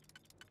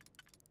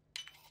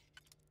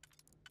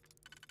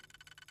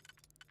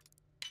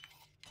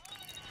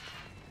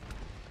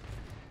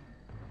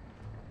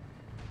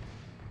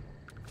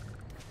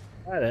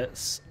 That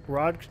is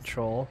rod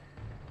control.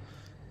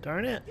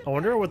 Darn it. I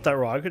wonder what that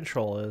rod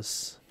control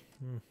is.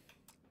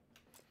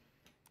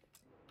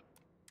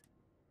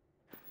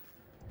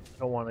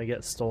 Don't want to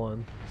get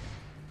stolen.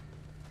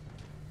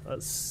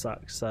 That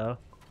sucks though.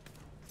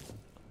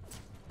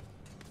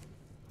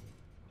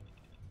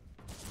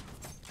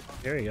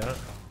 Here you go.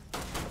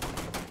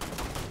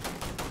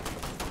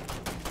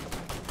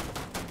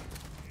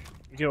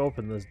 You can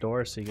open this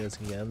door so you guys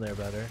can get in there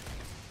better.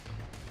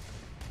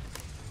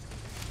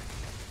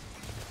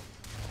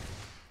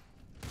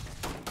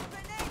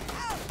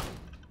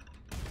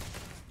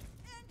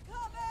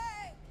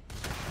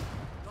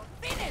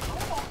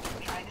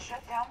 Trying to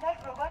shut down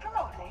that robot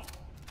remotely.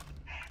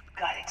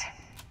 Got it.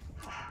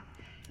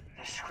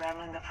 They're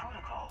scrambling the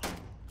protocols.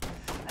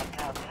 I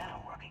doubt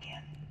that'll work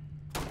again.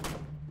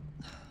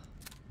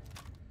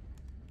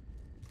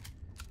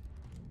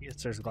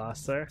 Yes, there's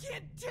glass there.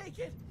 Can't take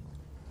it.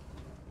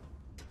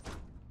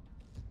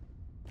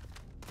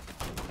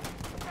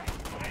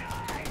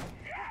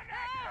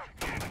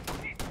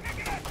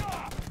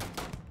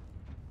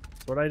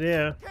 That's what I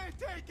do. Can't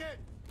take it.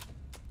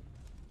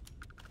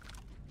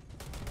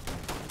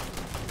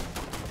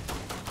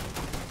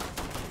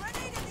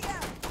 Grenade in the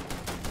air.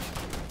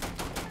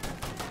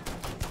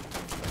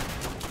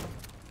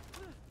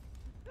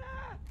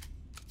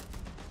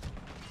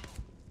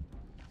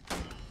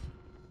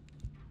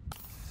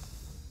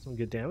 Some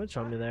good damage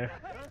on me there.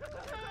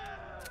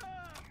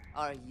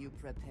 Are you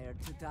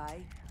prepared to die?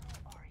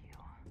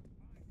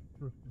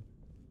 These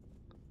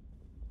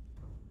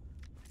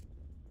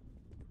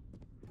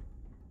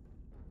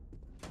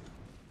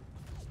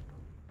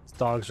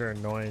dogs are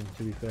annoying,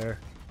 to be fair.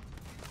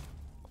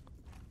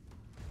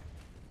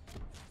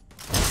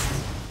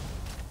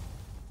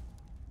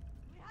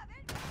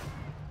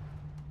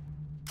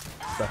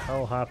 What the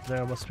hell happened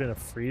there? Must have been a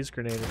freeze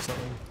grenade or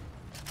something.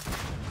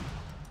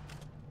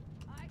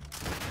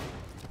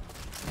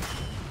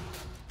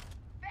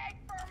 Beg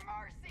for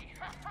mercy!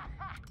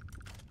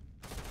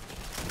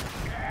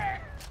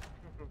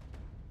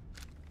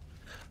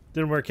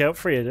 Didn't work out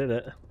for you, did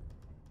it?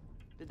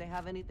 Did they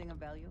have anything of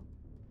value?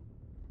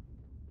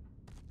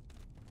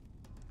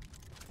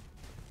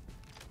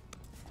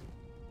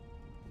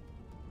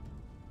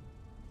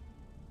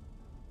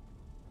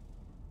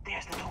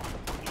 There's the door.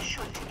 It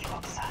should take you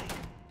outside.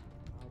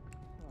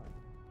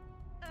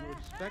 You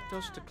expect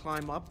us to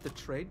climb up the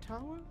trade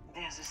tower?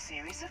 There's a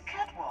series of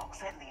catwalks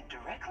that lead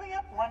directly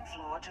up one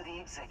floor to the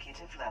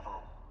executive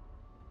level.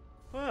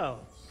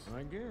 Well,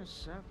 I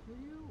guess after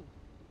you.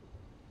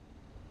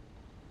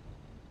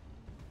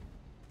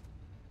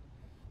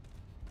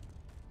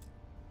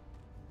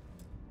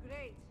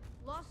 Great.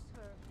 Lost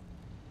her.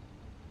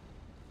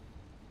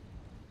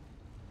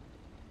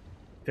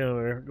 Feeling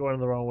we're going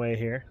the wrong way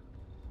here.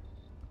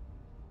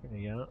 There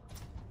you go.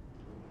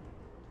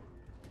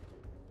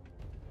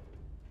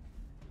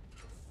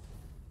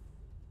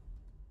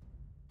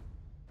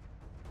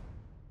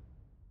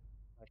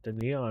 Back to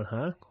Neon,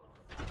 huh?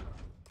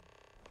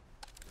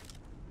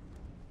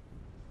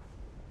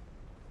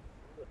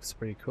 Looks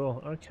pretty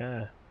cool.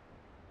 Okay.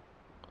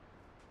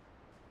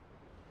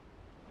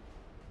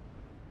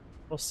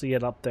 We'll see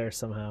it up there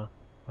somehow.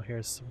 Oh,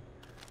 here's some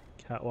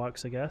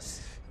catwalks, I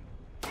guess.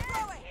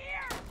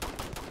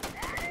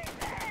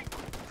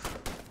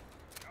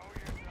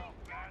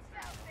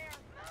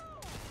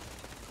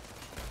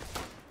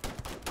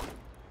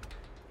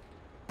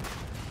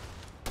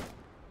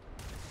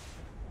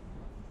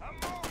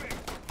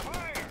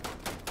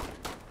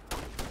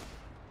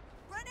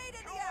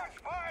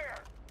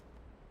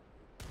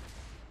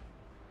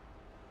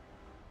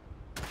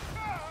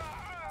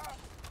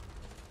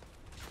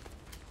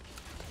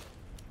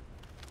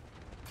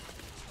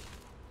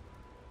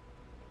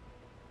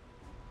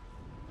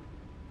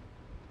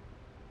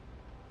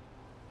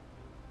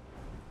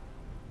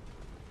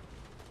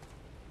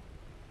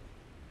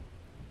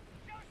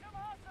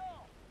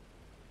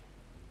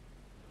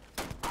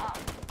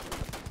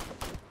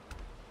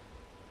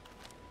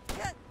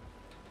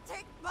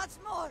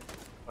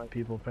 White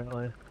people,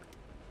 apparently.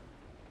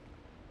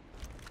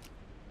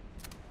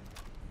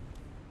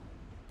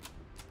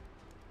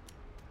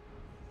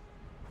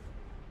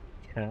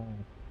 Okay.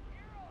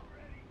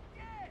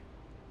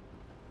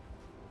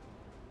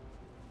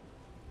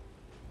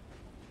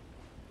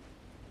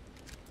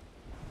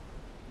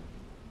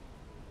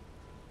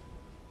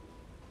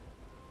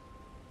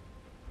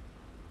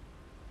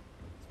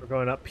 So we're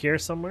going up here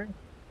somewhere?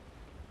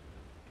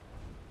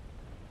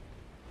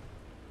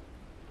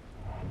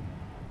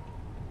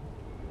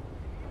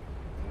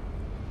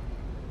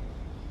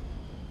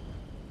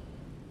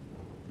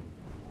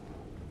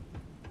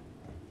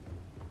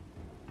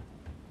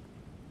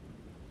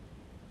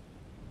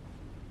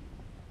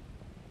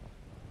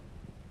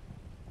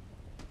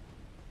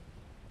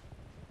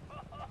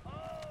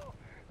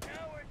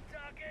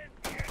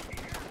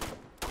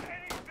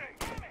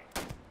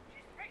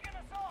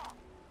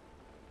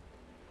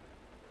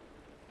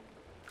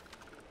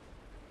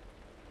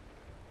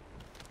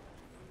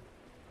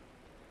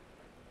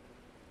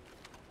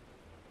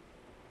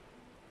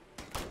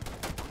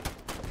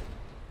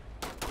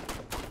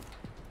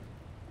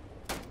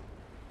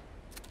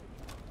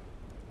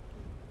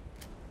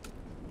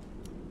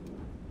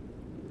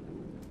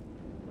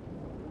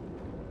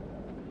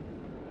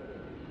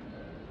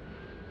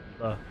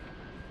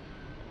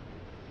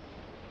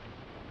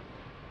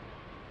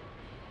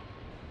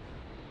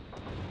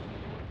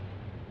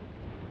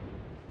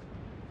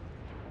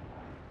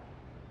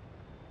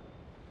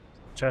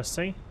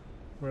 Interesting.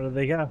 Where did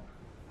they go?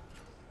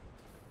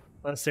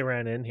 Unless they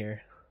ran in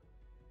here.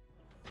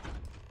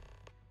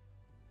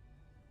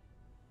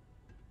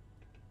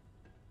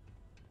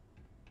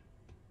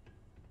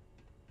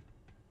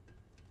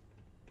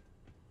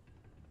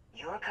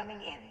 You're coming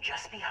in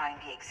just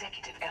behind the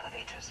executive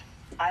elevators.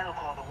 I'll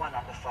call the one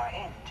on the far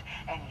end,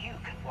 and you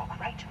can walk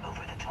right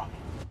over the top.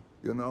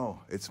 You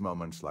know, it's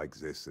moments like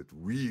this that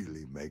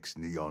really makes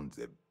Neon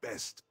the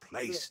best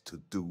place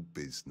to do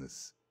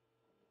business.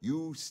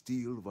 You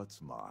steal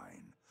what's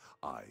mine.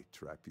 I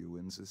trap you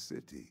in the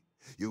city.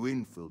 You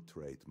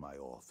infiltrate my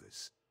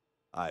office.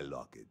 I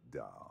lock it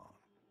down.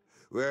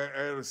 Where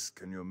else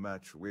can you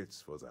match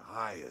wits for the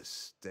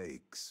highest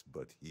stakes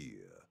but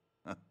here?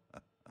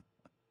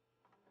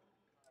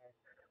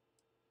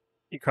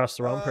 You crossed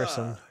the wrong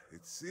person.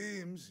 It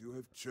seems you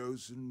have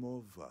chosen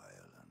more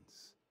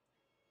violence.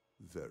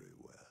 Very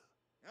well.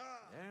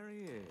 There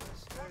he is.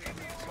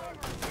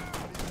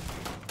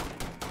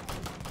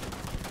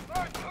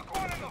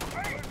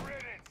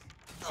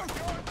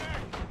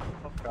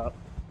 Fuck up.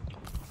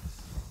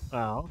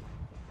 Wow.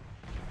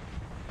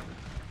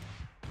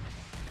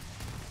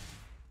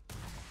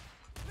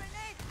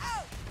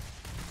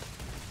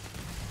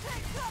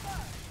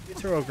 You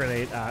throw a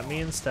grenade at me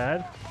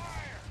instead.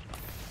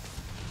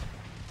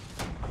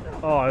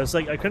 Oh, I was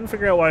like, I couldn't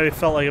figure out why I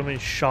felt like I'm being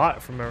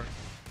shot from everywhere.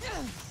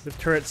 The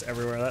turrets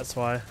everywhere, that's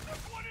why.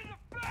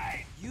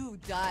 You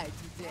died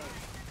today.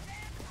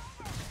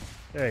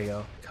 There you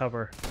go.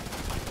 Cover.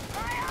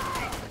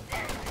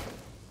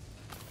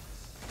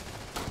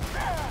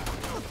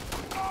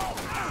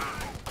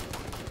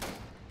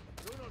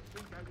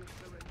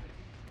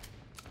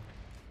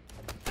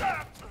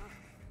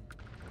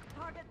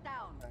 Target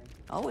down.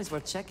 Always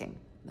worth checking.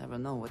 Never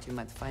know what you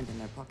might find in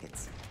their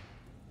pockets.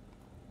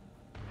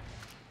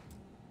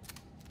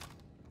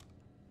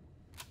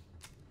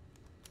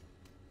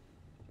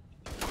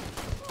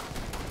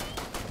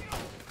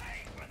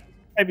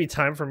 Might be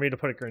time for me to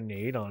put a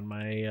grenade on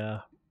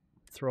my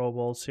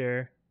throwables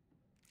here.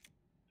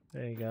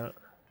 There you go.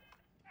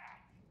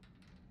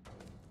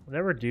 I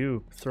never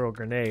do throw a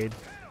grenade.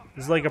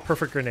 This is like a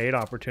perfect grenade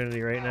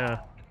opportunity right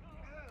now.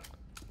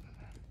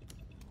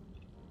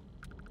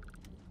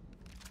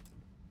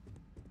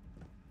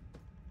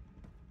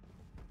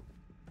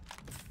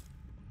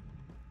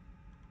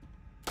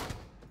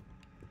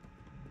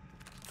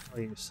 Oh,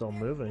 you're still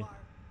moving.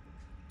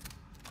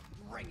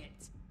 Bring it.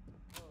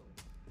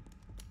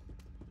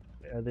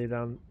 Are they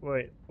down?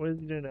 Wait, what are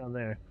you doing down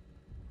there?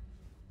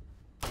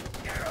 I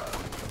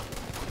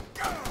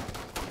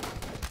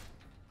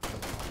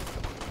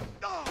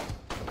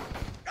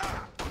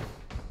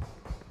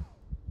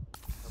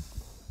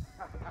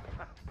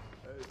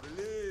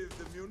believe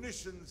the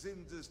munitions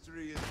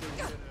industry is the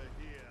winner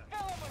here.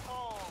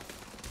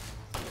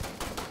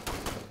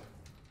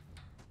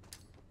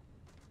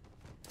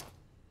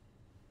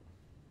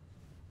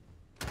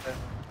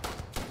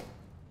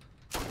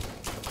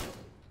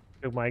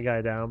 Took my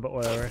guy down, but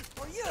whatever.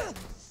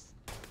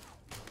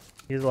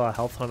 He has a lot of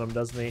health on him,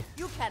 doesn't he?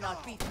 You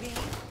cannot beat me.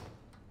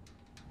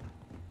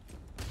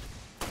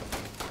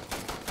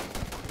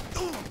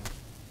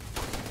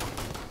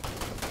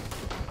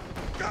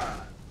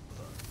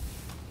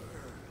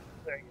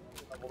 There you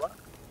go. Leveled up.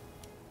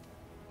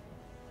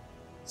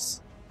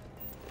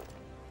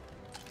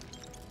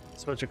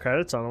 Switch of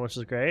credits on him, which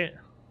is great.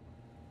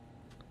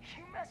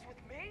 You mess with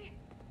me?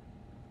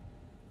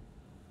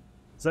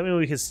 Does that mean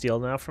we can steal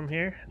now from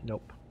here?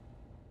 Nope.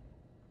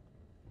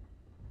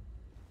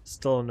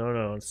 Still a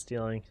no-no on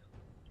stealing.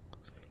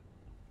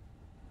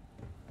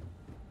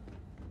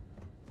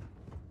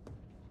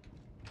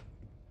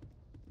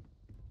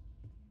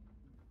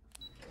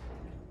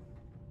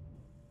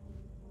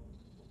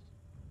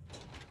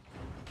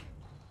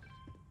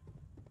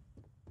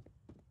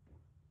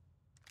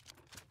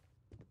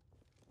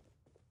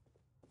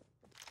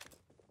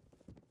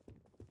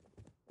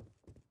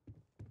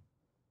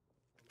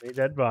 Many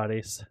dead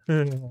bodies.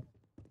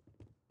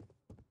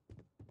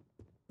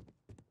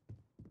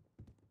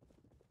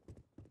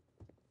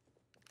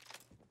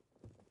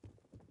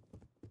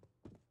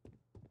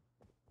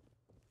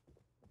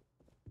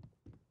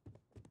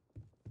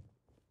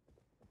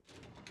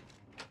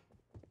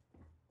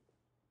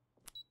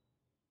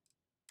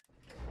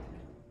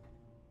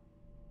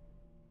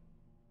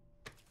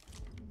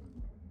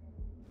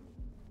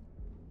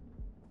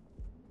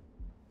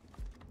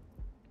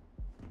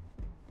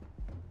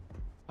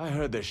 I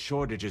heard there's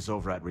shortages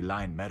over at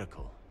Reliant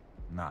Medical.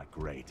 Not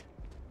great.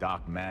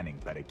 Doc Manning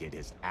better get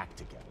his act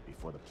together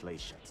before the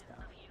place shuts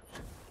down.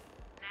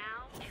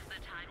 Now is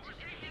the time to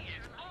pay.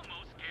 Is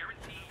almost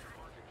guaranteed.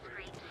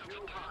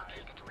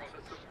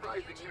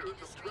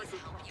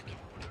 Industries help you get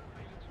there.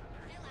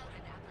 Fill out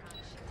an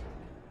application.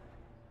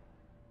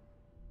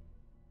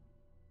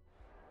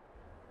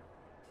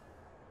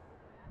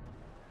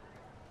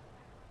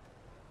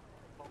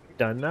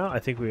 Done now? I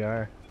think we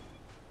are.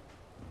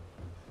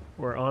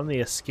 We're on the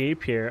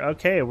escape here.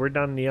 Okay, we're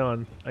done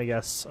Neon, I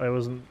guess. I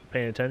wasn't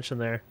paying attention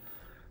there.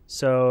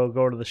 So,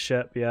 go to the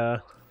ship,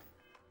 yeah.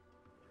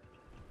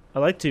 I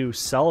like to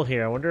sell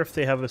here. I wonder if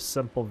they have a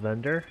simple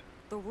vendor.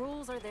 The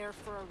rules are there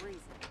for a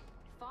reason.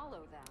 Follow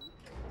them.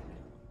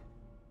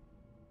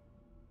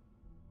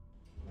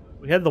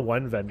 We had the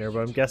one vendor, but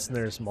I'm guessing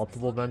there's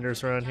multiple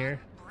vendors around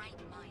here.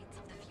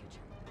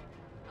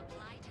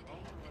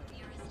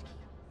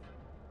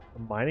 A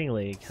mining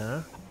league,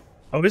 huh?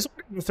 I was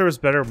wondering if there was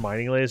better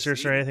mining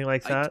lasers or anything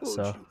like that,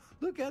 so... You.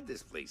 Look at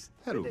this place.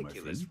 Hello,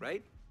 Ridiculous, my friend.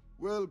 right?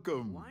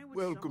 Welcome,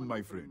 welcome,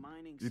 my friend.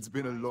 It's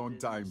been a long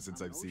time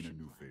since I've seen a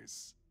new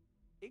face.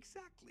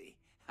 Exactly.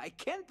 I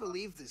can't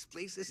believe this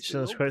place is So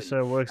still this open.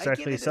 question, what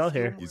exactly you sell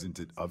here? Isn't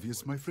it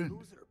obvious, my friend?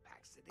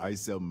 I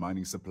sell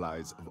mining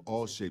supplies of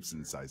all shapes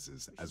and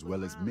sizes, as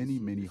well as many,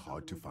 many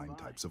hard-to-find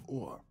types of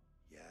ore.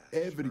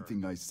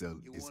 Everything I sell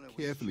is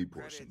carefully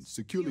portioned,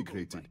 securely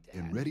crated,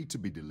 and ready to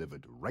be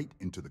delivered right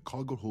into the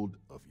cargo hold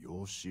of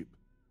your ship.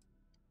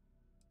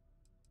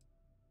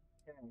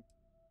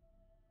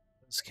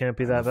 This can't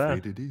be that I'm bad.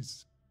 afraid it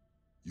is.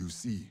 You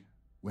see,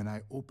 when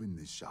I opened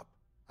this shop,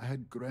 I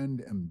had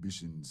grand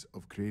ambitions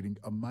of creating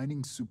a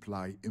mining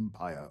supply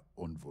empire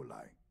on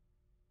Volai.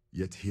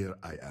 Yet here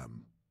I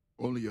am,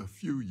 only a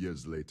few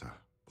years later,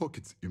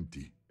 pockets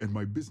empty, and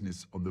my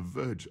business on the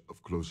verge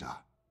of closure.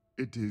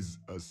 It is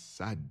a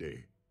sad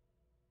day.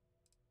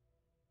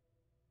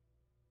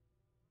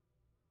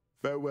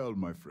 Farewell,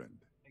 my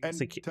friend.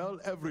 And tell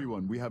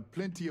everyone we have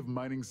plenty of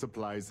mining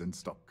supplies in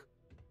stock.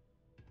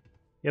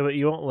 Yeah, but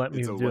you won't let me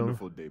It's do a them.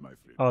 wonderful day, my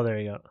friend. Oh, there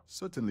you go.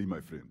 Certainly, my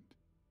friend.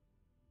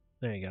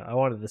 There you go. I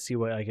wanted to see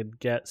what I could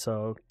get,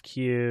 so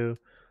Q.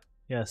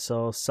 Yeah,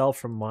 so sell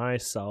from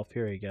myself.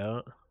 Here we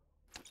go.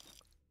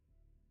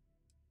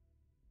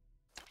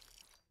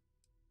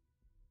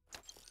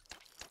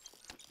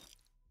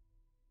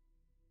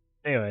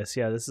 Anyways,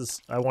 yeah, this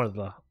is... I wanted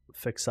to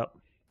fix up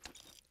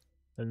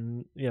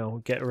and, you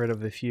know, get rid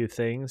of a few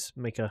things.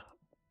 Make a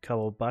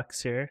couple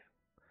bucks here.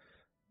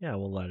 Yeah,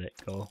 we'll let it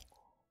go.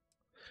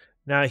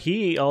 Now,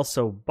 he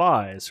also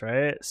buys,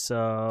 right?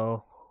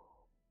 So...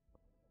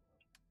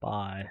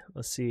 buy.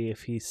 Let's see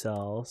if he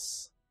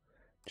sells.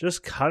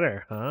 Just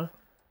cutter, huh?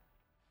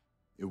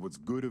 It was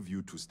good of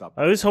you to stop.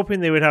 I was hoping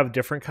they would have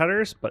different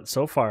cutters, but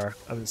so far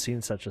I haven't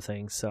seen such a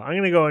thing. So I'm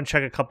gonna go and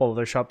check a couple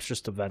other shops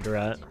just to vendor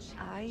at.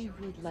 I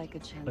would like a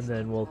chance. And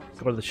then we'll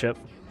go to the ship.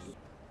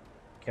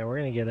 Okay, we're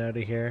gonna get out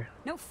of here.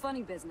 No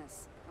funny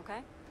business,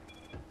 okay?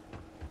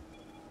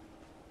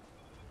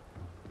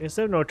 Is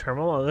there no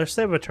terminal? Oh, there's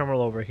they have a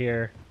terminal over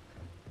here.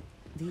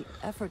 The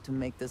effort to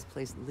make this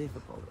place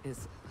livable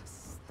is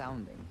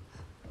astounding.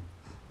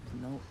 There's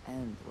no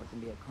end to what can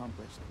be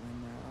accomplished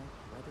when there are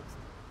credits.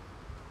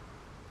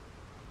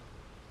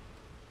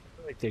 I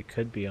feel like they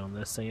could be on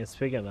this thing. It's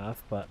big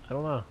enough, but I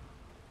don't know.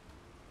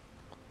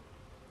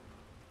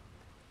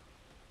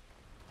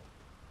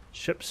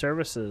 Ship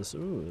services.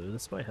 Ooh,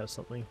 this might have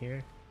something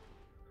here.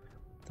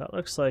 That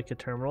looks like a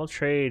terminal.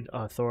 Trade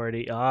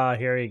authority. Ah,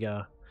 here you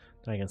go.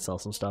 I can sell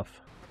some stuff.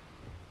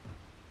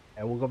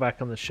 Yeah, we'll go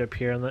back on the ship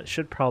here, and that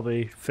should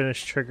probably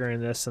finish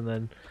triggering this, and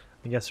then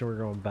I guess we're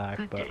going back.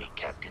 Good but day,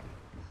 Captain.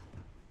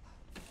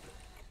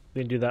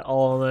 we can do that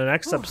all in the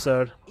next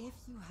episode. If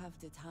you have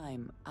the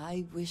time,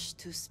 I wish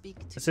to speak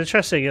to It's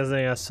interesting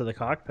getting us to the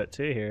cockpit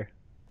too here.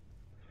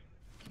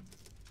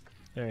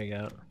 There you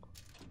go.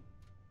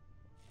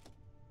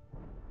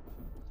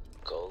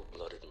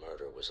 Cold-blooded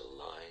murder was a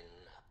line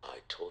I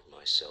told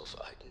myself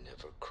I'd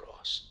never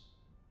cross.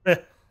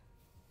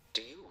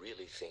 Do you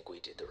really think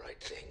we did the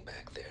right thing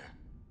back there?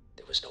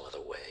 There was no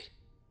other way.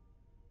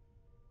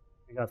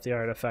 We got the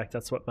artifact,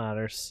 that's what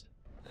matters.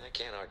 I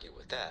can't argue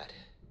with that.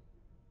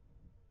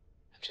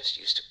 I'm just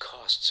used to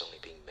costs only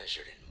being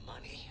measured in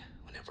money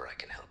whenever I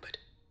can help it.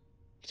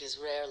 It is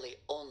rarely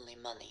only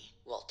money,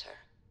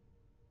 Walter.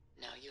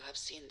 Now you have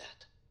seen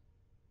that.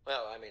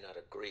 Well, I may not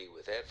agree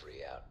with every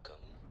outcome,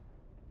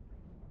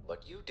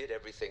 but you did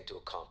everything to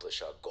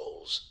accomplish our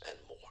goals and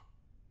more.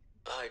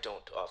 I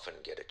don't often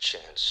get a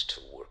chance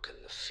to work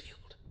in the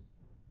field.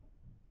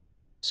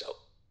 So,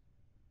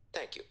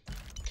 thank you.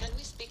 Can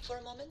we speak for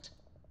a moment?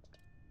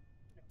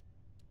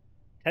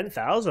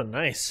 10,000,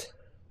 nice.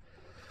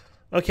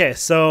 Okay,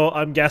 so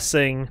I'm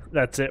guessing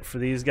that's it for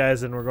these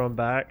guys, and we're going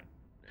back.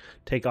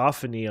 Take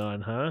off a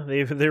Neon, huh?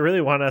 They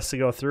really want us to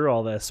go through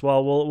all this.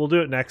 Well, we'll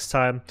do it next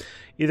time.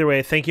 Either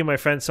way, thank you, my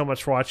friends, so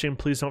much for watching.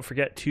 Please don't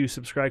forget to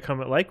subscribe,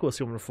 comment, like. We'll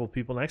see wonderful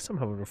people next time.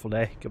 Have a wonderful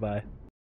day. Goodbye.